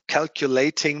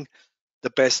the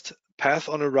best path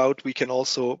on a route. We can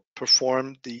also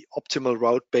perform the optimal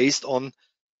route based on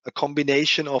a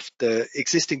combination of the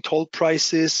existing toll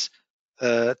prices,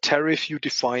 tariff you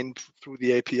define through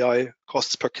the API,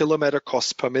 costs per kilometer,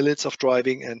 costs per minutes of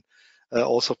driving, and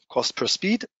also cost per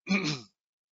speed.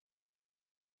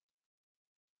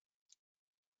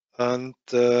 And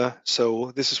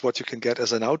so this is what you can get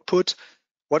as an output.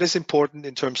 What is important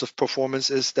in terms of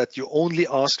performance is that you only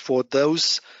ask for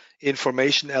those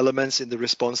information elements in the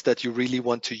response that you really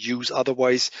want to use.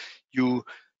 Otherwise, you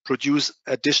produce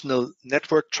additional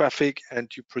network traffic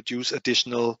and you produce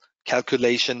additional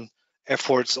calculation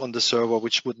efforts on the server,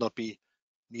 which would not be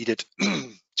needed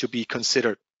to be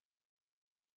considered.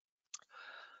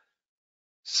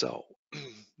 So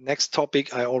next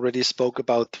topic, I already spoke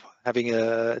about having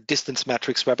a distance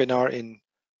matrix webinar in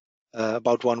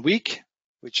about 1 week,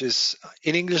 which is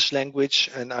in English language,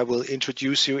 and I will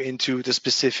introduce you into the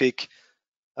specific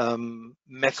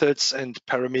methods and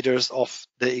parameters of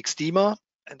the XDEMA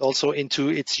and also into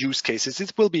its use cases.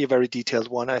 It will be a very detailed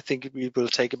one. I think it will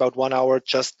take about 1 hour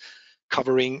just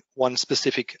covering one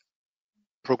specific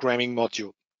programming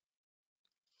module.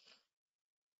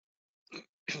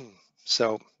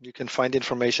 So you can find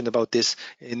information about this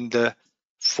in the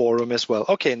forum as well.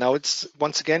 Okay, now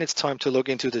once again, it's time to look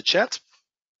into the chat.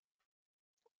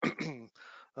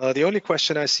 The only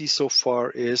question I see so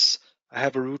far is, I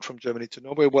have a route from Germany to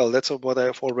Norway. Well, that's what I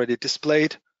have already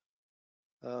displayed.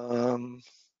 Are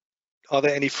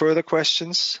there any further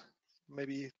questions?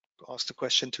 Maybe ask the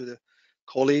question to the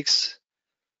colleagues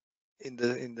in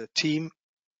the team.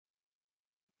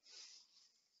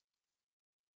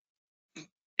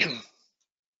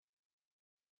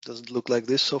 Doesn't look like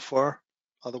this so far.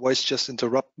 Otherwise, just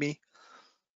interrupt me.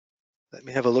 Let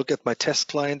me have a look at my test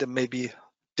client and maybe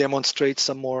demonstrate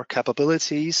some more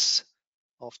capabilities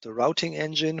of the routing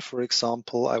engine. For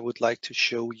example, I would like to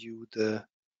show you the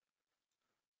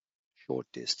short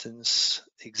distance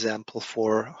example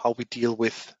for how we deal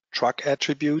with truck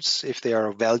attributes if they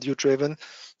are value driven.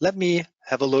 Let me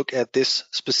have a look at this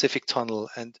specific tunnel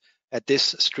and at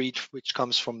this street which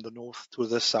comes from the north to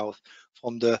the south,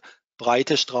 from the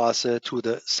Breite Straße to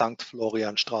the St.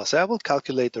 Florian Straße. I will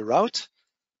calculate the route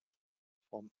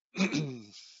from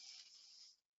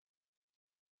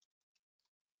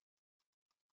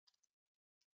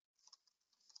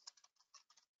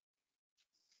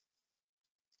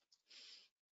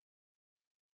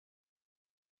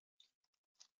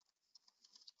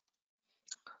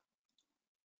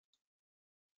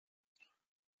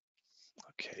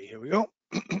okay, here we go.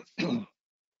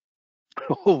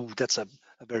 Oh, that's a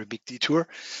very big detour.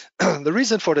 The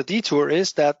reason for the detour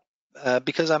is that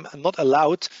because I'm not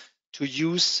allowed to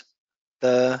use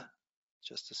the,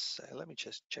 let me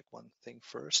just check one thing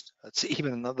first. That's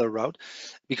even another route,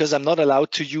 because I'm not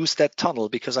allowed to use that tunnel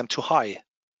because I'm too high.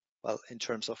 Well, in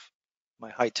terms of my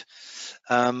height.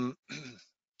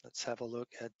 Let's have a look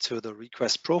to the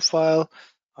request profile.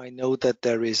 I know that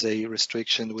there is a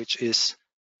restriction which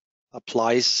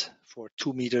applies for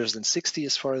 2 meters and 60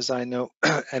 as far as I know.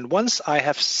 And once I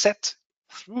have set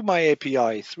through my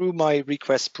API, through my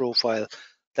request profile,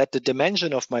 that the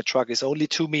dimension of my truck is only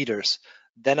 2 meters,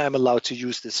 then I'm allowed to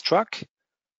use this truck.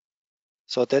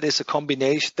 So that is a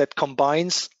combination that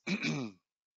combines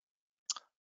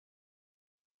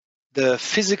the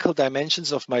physical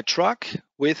dimensions of my truck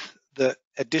with the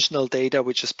additional data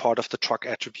which is part of the truck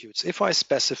attributes. If I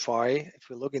specify, if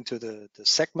we look into the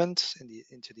segment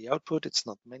into the output, it's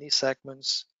not many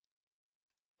segments.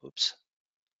 Oops.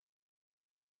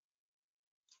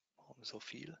 Warum so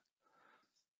viel?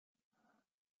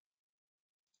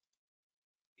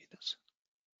 Geht das?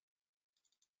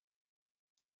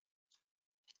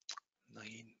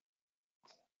 Nein.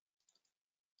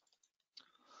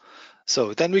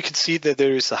 So then we can see that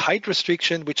there is a height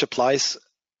restriction which applies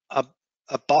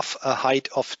above a height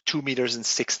of 2 meters and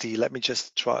 60. Let me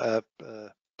just try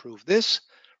prove this.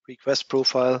 Request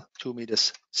profile 2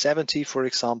 meters 70, for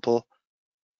example.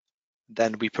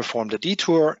 Then we perform the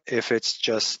detour. If it's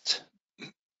just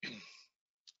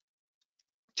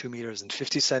 2 meters and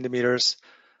 50 centimeters,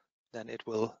 then it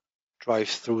will drive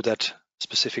through that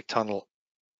specific tunnel.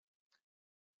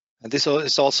 And this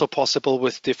is also possible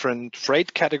with different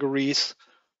freight categories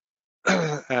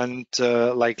and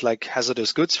like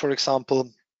hazardous goods, for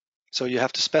example. So you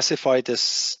have to specify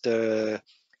the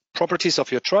properties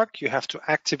of your truck. You have to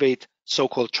activate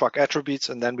so-called truck attributes,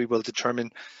 and then we will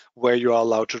determine where you are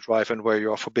allowed to drive and where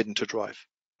you are forbidden to drive.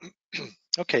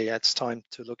 Okay, it's time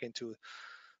to look into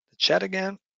the chat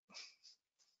again.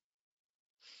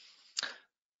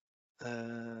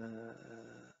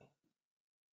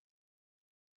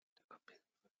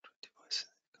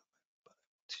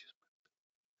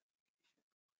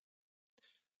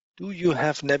 Do you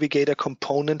have Navigator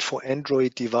component for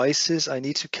Android devices? I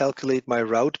need to calculate my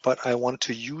route, but I want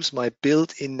to use my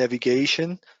built-in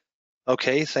navigation.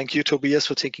 Okay, thank you, Tobias,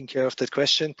 for taking care of that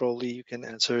question. Probably you can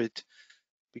answer it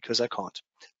because I can't.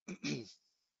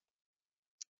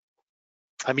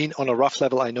 I mean, on a rough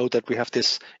level, I know that we have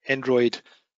this Android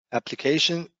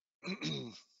application,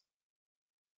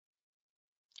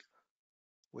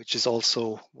 which is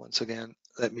also, once again,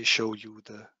 let me show you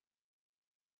the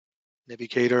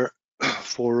Navigator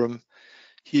forum.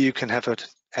 Here you can have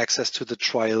access to the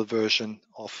trial version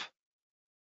of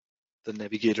the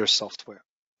Navigator software.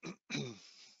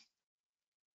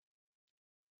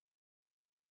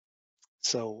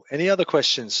 So, any other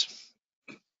questions?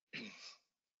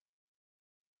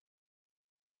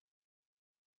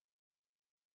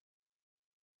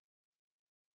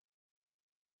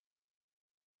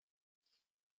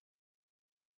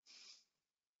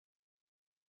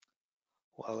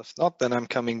 Well, if not, then I'm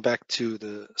coming back to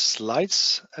the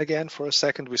slides again for a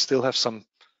second. We still have some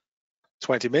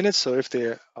 20 minutes, so if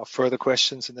there are further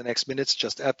questions in the next minutes,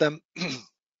 just add them.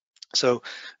 So,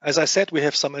 as I said, we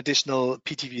have some additional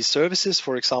PTV services,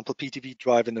 for example, PTV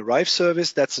Drive&Arrive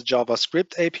service. That's a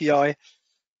JavaScript API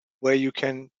where you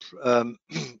can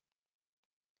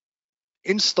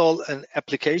install an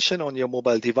application on your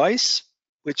mobile device,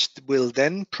 which will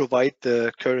then provide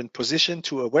the current position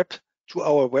to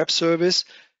our web service.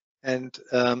 And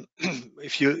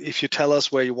if you tell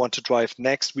us where you want to drive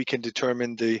next, we can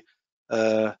determine the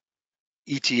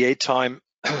ETA time,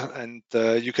 and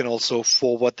you can also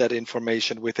forward that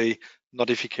information with a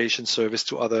notification service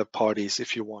to other parties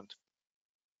if you want.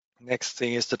 Next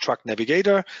thing is the truck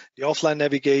navigator, the offline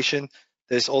navigation.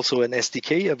 There's also an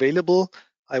SDK available.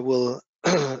 I will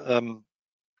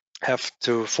have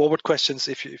to forward questions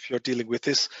if you're dealing with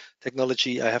this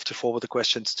technology. I have to forward the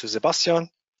questions to Sebastian.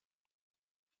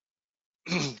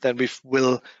 Then we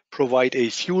will provide a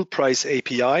fuel price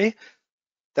API.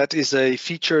 That is a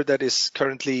feature that is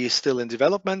currently still in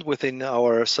development within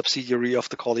our subsidiary of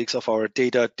the colleagues of our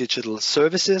Data Digital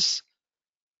Services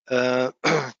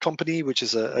company, which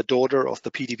is a daughter of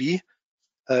the PDB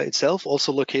itself,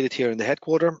 also located here in the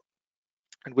headquarter.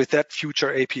 And with that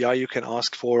future API, you can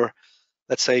ask for,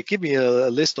 let's say, give me a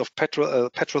list of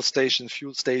petrol stations,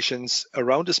 fuel stations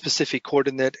around a specific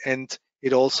coordinate, and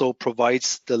it also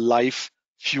provides the live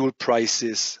fuel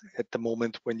prices at the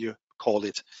moment when you call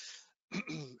it.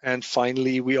 And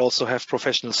finally, we also have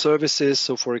professional services.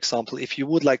 So for example, if you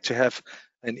would like to have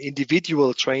an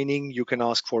individual training, you can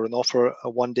ask for an offer, a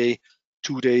 1 day,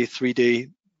 2 day, 3 day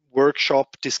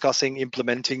workshop discussing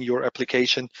implementing your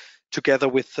application together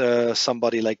with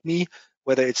somebody like me,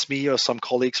 whether it's me or some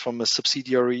colleagues from a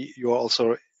subsidiary you're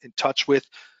also in touch with.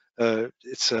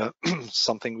 It's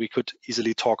something we could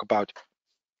easily talk about.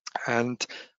 And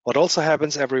what also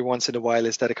happens every once in a while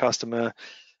is that a customer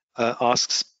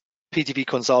asks PTV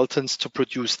consultants to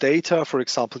produce data. For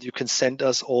example, you can send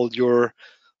us all your,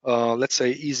 let's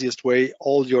say, easiest way,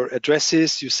 all your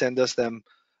addresses. You send us them.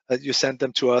 You send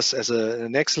them to us as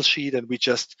an Excel sheet, and we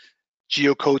just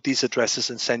geocode these addresses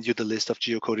and send you the list of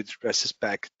geocoded addresses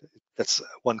back. That's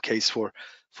one case for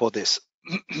this.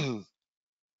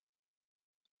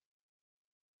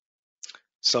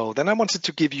 So then I wanted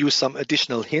to give you some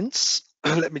additional hints.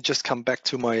 Let me just come back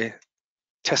to my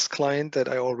test client that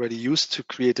I already used to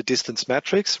create a distance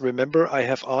matrix. Remember, I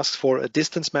have asked for a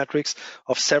distance matrix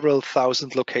of several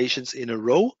thousand locations in a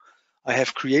row. I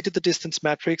have created the distance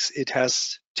matrix. It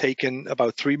has taken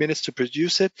about 3 minutes to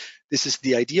produce it. This is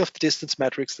the idea of the distance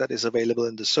matrix that is available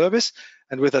in the service.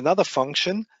 And with another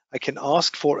function, I can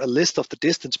ask for a list of the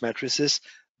distance matrices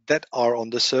that are on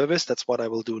the service. That's what I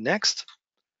will do next.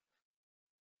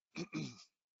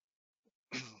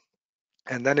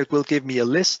 And then it will give me a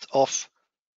list of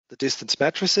the distance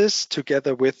matrices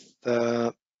together with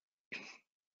some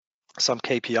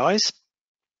KPIs.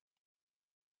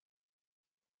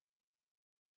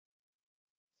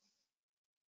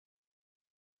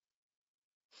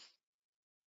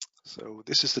 So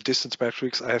this is the distance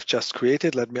matrix I have just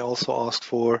created. Let me also ask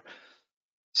for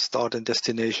start and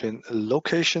destination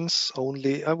locations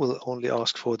only. I will only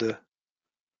ask for the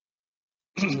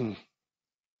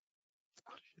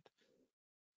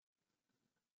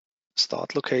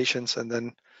start locations, and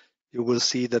then you will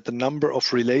see that the number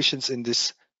of relations in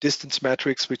this distance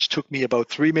matrix, which took me about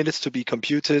 3 minutes to be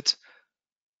computed,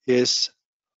 is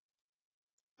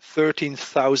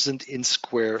 13,000 in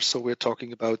square. So we're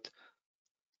talking about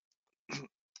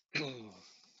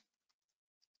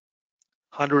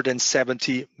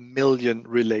 170 million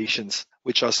relations,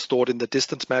 which are stored in the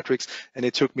distance matrix, and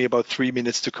it took me about 3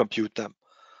 minutes to compute them.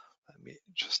 Let me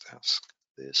just ask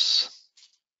this.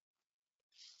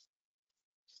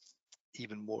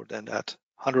 Even more than that,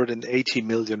 180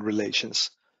 million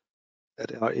relations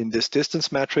that are in this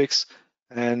distance matrix.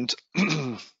 And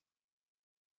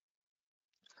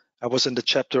I was in the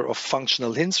chapter of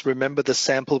functional hints. Remember the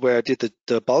sample where I did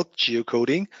the bulk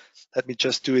geocoding? Let me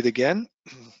just do it again.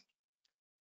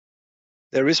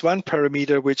 There is one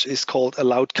parameter which is called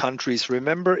allowed countries.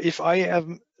 Remember, if I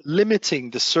am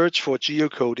limiting the search for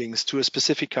geocodings to a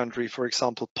specific country, for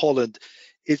example, Poland,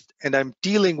 and I'm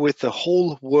dealing with the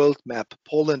whole world map,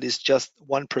 Poland is just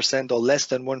 1% or less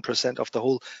than 1% of the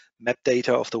whole map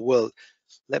data of the world.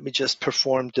 Let me just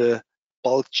perform the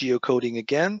bulk geocoding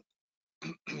again.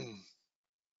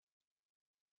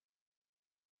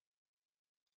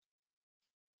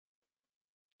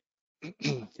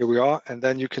 Here we are, and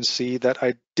then you can see that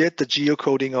I did the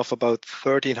geocoding of about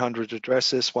 1,300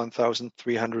 addresses,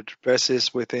 1,300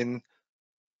 addresses within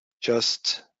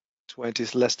just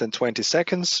less than 20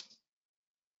 seconds.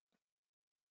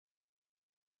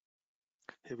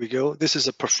 Here we go. This is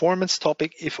a performance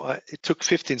topic. It took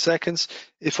 15 seconds.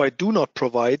 If I do not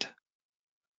provide,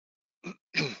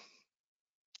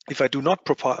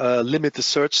 limit the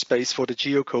search space for the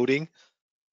geocoding,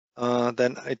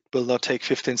 then it will not take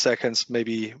 15 seconds,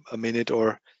 maybe a minute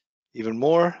or even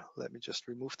more. Let me just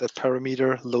remove that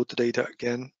parameter, load the data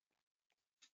again.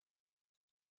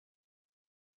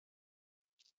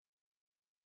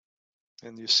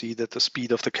 And you see that the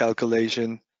speed of the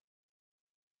calculation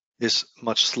is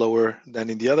much slower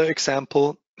than in the other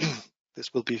example.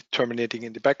 This will be terminating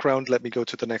in the background. Let me go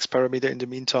to the next parameter in the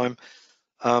meantime.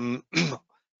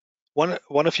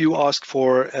 One of you asked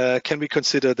for, can we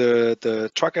consider the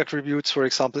truck attributes, for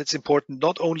example? It's important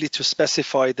not only to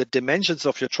specify the dimensions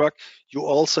of your truck, you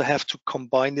also have to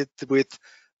combine it with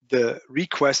the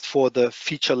request for the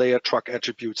feature layer truck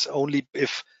attributes. Only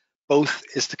if both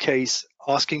is the case,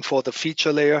 asking for the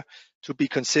feature layer to be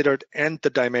considered and the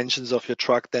dimensions of your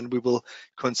truck, then we will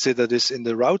consider this in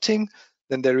the routing.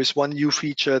 Then there is one new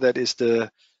feature that is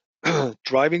the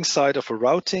driving side of a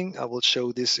routing. I will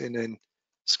show this in a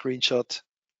screenshot.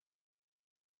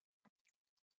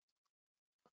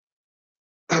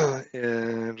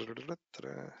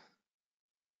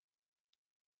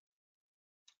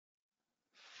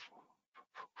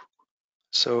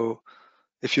 So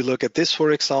if you look at this,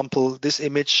 for example, this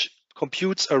image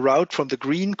computes a route from the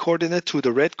green coordinate to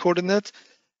the red coordinate.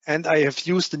 And I have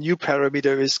used the new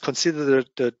parameter is consider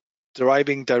the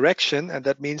driving direction. And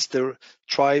that means the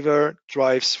driver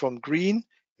drives from green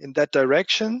in that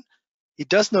direction. He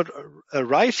does not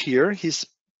arrive here. He's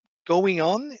going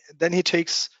on. Then he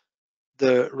takes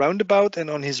the roundabout, and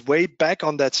on his way back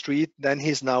on that street, then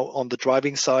he's now on the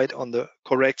driving side, on the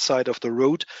correct side of the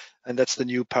road. And that's the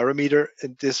new parameter.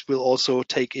 And this will also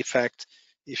take effect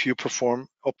if you perform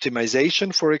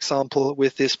optimization, for example,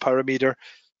 with this parameter.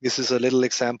 This is a little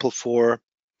example for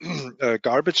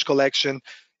garbage collection.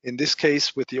 In this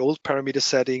case, with the old parameter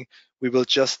setting, we will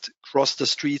just cross the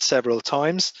street several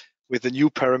times. With the new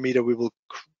parameter, we will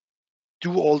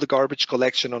do all the garbage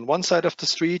collection on one side of the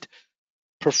street,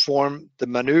 perform the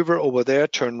maneuver over there,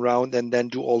 turn around, and then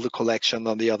do all the collection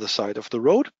on the other side of the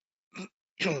road.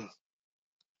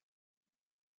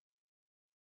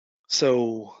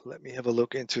 So let me have a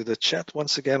look into the chat.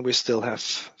 Once again, we still have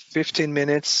 15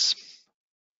 minutes.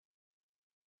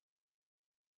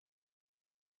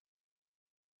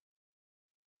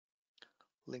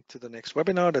 Link to the next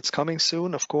webinar that's coming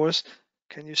soon, of course.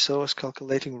 Can you show us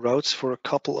calculating routes for a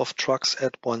couple of trucks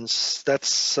at once?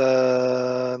 That's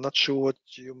not sure what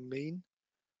you mean.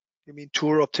 You mean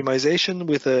tour optimization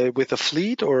with a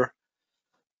fleet, or?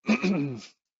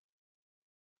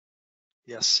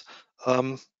 Yes.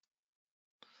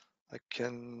 I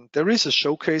can. There is a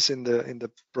showcase in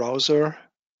the browser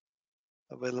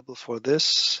available for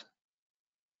this.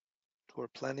 Tour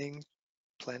planning,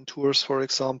 plan tours, for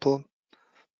example.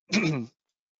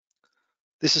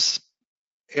 This is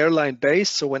airline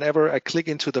based, so whenever I click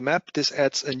into the map, this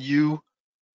adds a new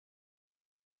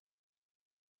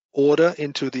order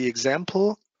into the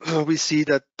example. We see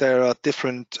that there are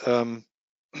different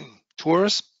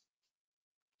tours.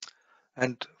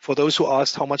 And for those who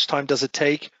asked how much time does it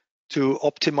take to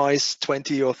optimize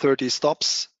 20 or 30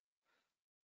 stops,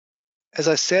 as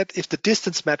I said, if the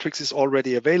distance matrix is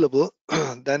already available,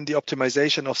 then the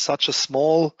optimization of such a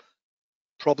small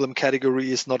problem category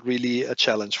is not really a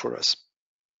challenge for us.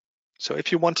 So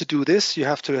if you want to do this, you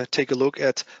have to take a look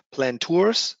at plan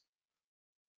tours.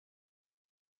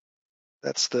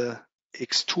 That's the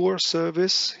xTour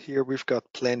service. Here we've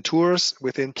got plan tours.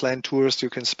 Within plan tours, you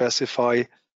can specify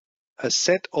a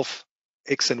set of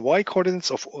X and Y coordinates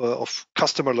of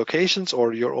customer locations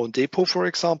or your own depot, for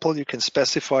example. You can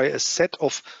specify a set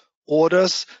of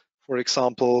orders, for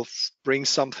example, bring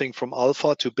something from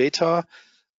alpha to beta.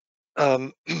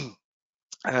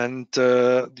 And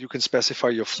you can specify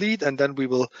your fleet, and then we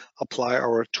will apply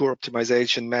our tour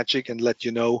optimization magic and let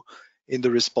you know in the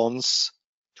response,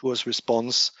 tours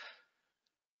response,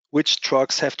 which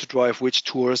trucks have to drive which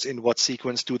tours, in what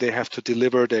sequence do they have to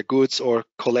deliver their goods or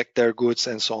collect their goods,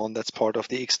 and so on. That's part of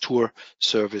the xTour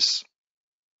service.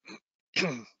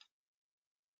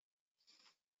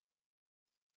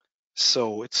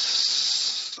 So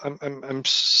I'm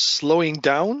slowing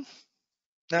down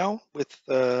now with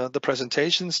the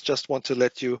presentations. Just want to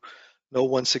let you know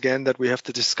once again that we have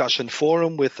the discussion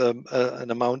forum with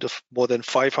an amount of more than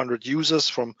 500 users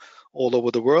from all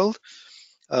over the world.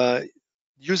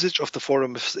 Usage of the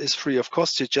forum is free of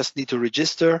cost. You just need to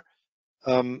register.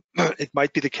 It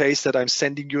might be the case that I'm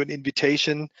sending you an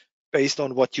invitation based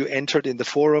on what you entered in the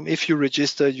forum. If you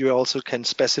register, you also can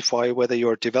specify whether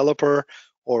you're a developer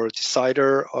or a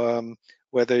decider,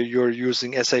 whether you're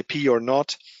using SAP or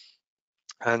not.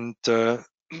 And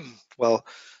well,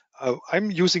 I'm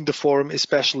using the forum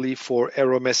especially for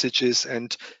error messages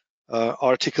and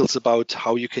articles about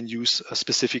how you can use a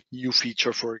specific new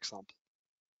feature, for example.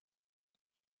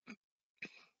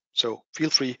 So feel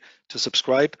free to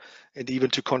subscribe and even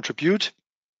to contribute.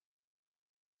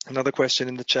 Another question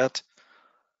in the chat.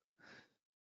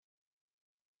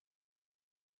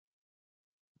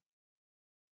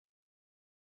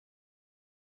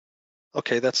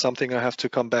 Okay, that's something I have to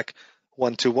come back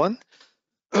one-to-one.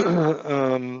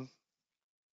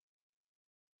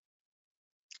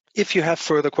 If you have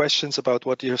further questions about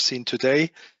what you have seen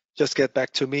today, just get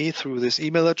back to me through this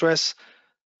email address.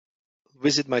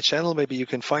 Visit my channel. Maybe you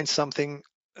can find something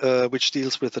which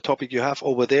deals with the topic you have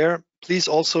over there. Please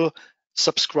also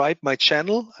subscribe my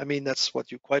channel. I mean, that's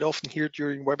what you quite often hear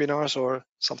during webinars or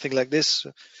something like this.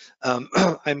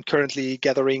 I'm currently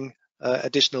gathering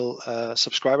additional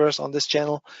subscribers on this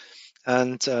channel,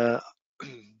 and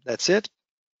that's it.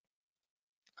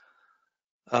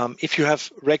 If you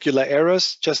have regular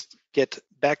errors, just get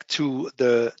back to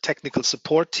the technical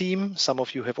support team. Some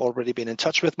of you have already been in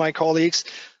touch with my colleagues.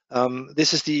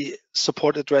 This is the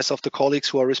support address of the colleagues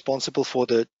who are responsible for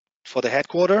the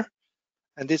headquarter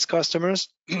and its customers.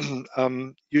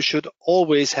 You should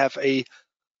always have a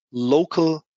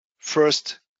local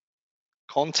first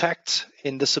contact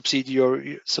in the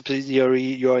subsidiary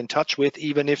you're in touch with,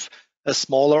 even if a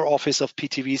smaller office of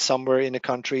PTV somewhere in a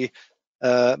country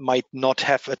might not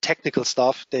have a technical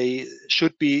staff. They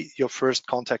should be your first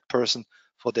contact person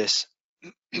for this.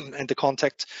 And the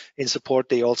contact in support,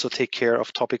 they also take care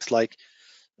of topics like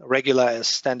regular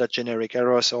standard generic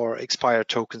errors or expired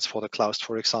tokens for the cloud,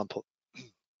 for example.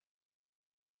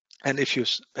 And if you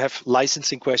have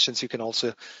licensing questions, you can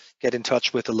also get in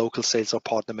touch with the local sales or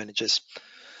partner managers.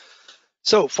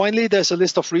 So finally, there's a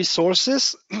list of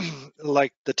resources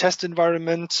like the test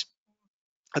environment,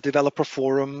 a developer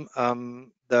forum,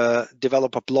 the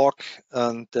developer blog,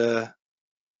 and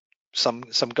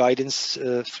some guidance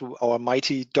through our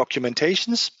mighty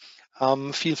documentations.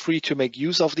 Feel free to make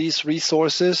use of these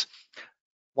resources.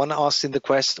 One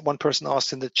person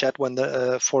asked in the chat when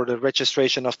for the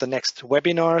registration of the next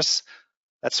webinars.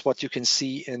 That's what you can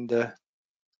see in the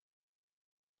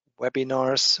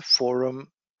webinars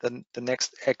forum. Then the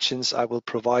next actions I will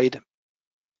provide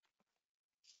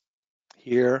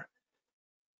here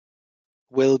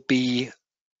will be,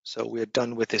 so we're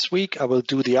done with this week. I will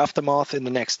do the aftermath in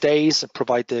the next days and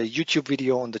provide the YouTube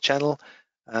video on the channel.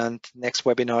 And next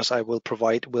webinars I will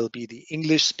provide will be the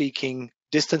English speaking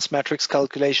distance matrix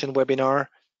calculation webinar.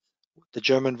 The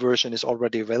German version is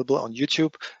already available on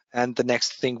YouTube. And the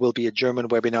next thing will be a German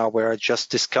webinar where I just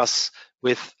discuss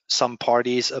with some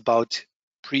parties about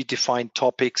predefined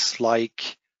topics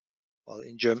like, well,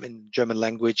 in German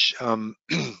language,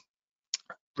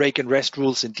 break and rest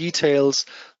rules in details.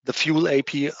 The Fuel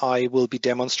API will be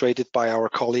demonstrated by our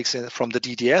colleagues from the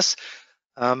DDS.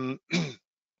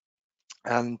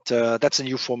 And that's a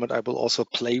new format I will also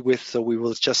play with. So we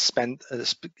will just spend a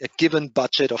given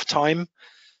budget of time.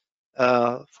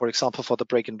 For example, for the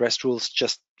break and rest rules,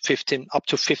 just up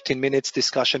to 15 minutes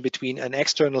discussion between an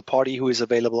external party who is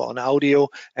available on audio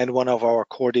and one of our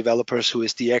core developers who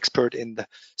is the expert in the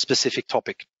specific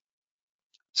topic.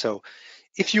 So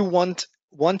if you want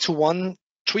one-to-one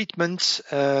treatment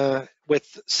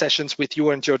with sessions with you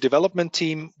and your development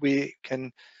team, we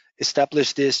can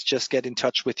establish this. Just get in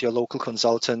touch with your local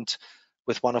consultant,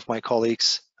 with one of my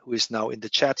colleagues who is now in the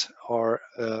chat, or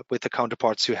with the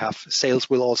counterparts you have. Sales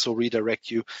will also redirect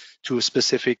you to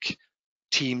specific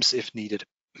teams if needed.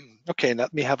 Okay,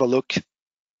 let me have a look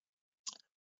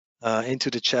into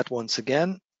the chat once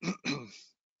again.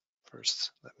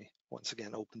 First, let me once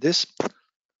again open this.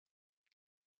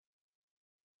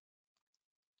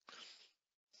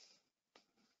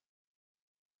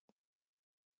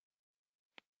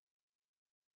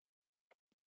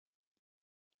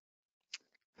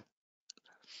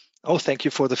 Oh, thank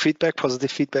you for the feedback,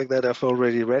 positive feedback that I've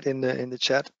already read in the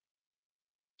chat.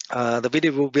 The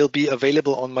video will be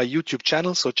available on my YouTube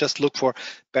channel, so just look for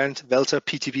bernd.welter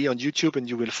PTV on YouTube and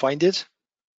you will find it.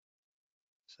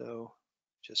 So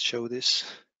just show this.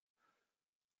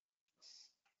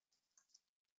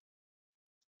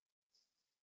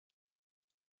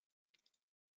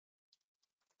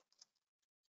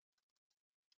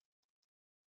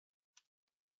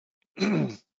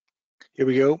 Here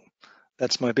we go.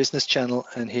 That's my business channel,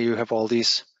 and here you have all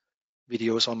these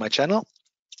videos on my channel.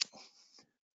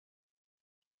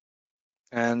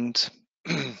 And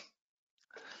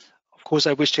of course,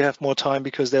 I wish to have more time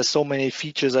because there's so many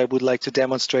features I would like to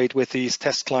demonstrate with these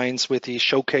test clients, with these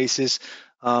showcases.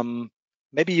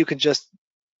 Maybe you can just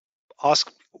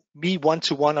ask me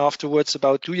one-to-one afterwards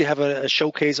about, do you have a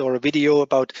showcase or a video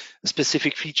about a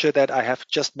specific feature that I have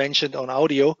just mentioned on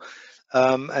audio?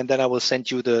 And then I will send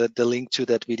you the link to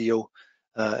that video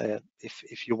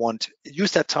if you want.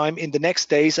 Use that time. In the next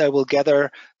days, I will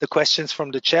gather the questions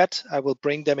from the chat. I will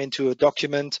bring them into a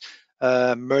document,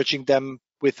 merging them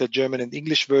with the German and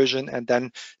English version, and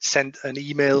then send an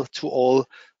email to all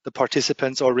the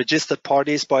participants or registered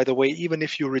parties. By the way, even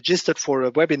if you registered for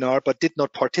a webinar but did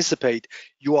not participate,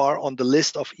 you are on the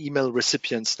list of email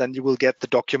recipients. Then you will get the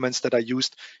documents that I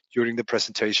used during the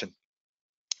presentation.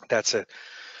 That's it.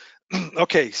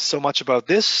 Okay, so much about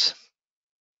this.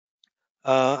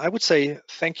 I would say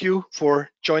thank you for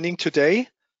joining today.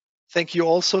 Thank you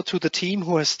also to the team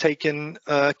who has taken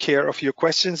care of your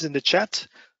questions in the chat.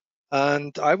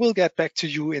 And I will get back to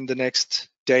you in the next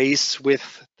days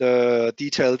with the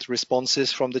detailed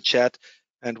responses from the chat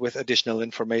and with additional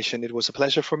information. It was a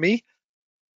pleasure for me.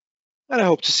 And I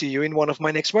hope to see you in one of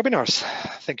my next webinars.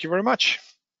 Thank you very much.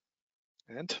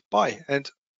 And bye. And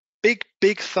big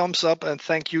thumbs up and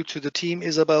thank you to the team,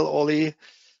 Isabel, Oli,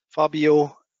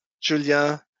 Fabio,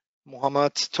 Julia,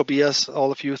 Mohammed, Tobias,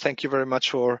 all of you. Thank you very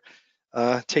much for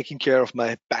taking care of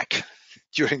my back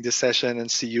during this session,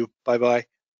 and see you. Bye-bye.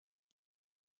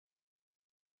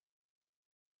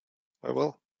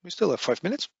 Well, we still have 5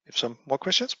 minutes if some more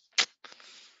questions.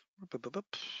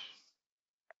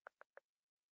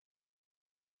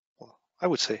 Well, I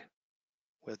would say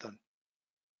we're done.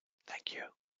 Thank you.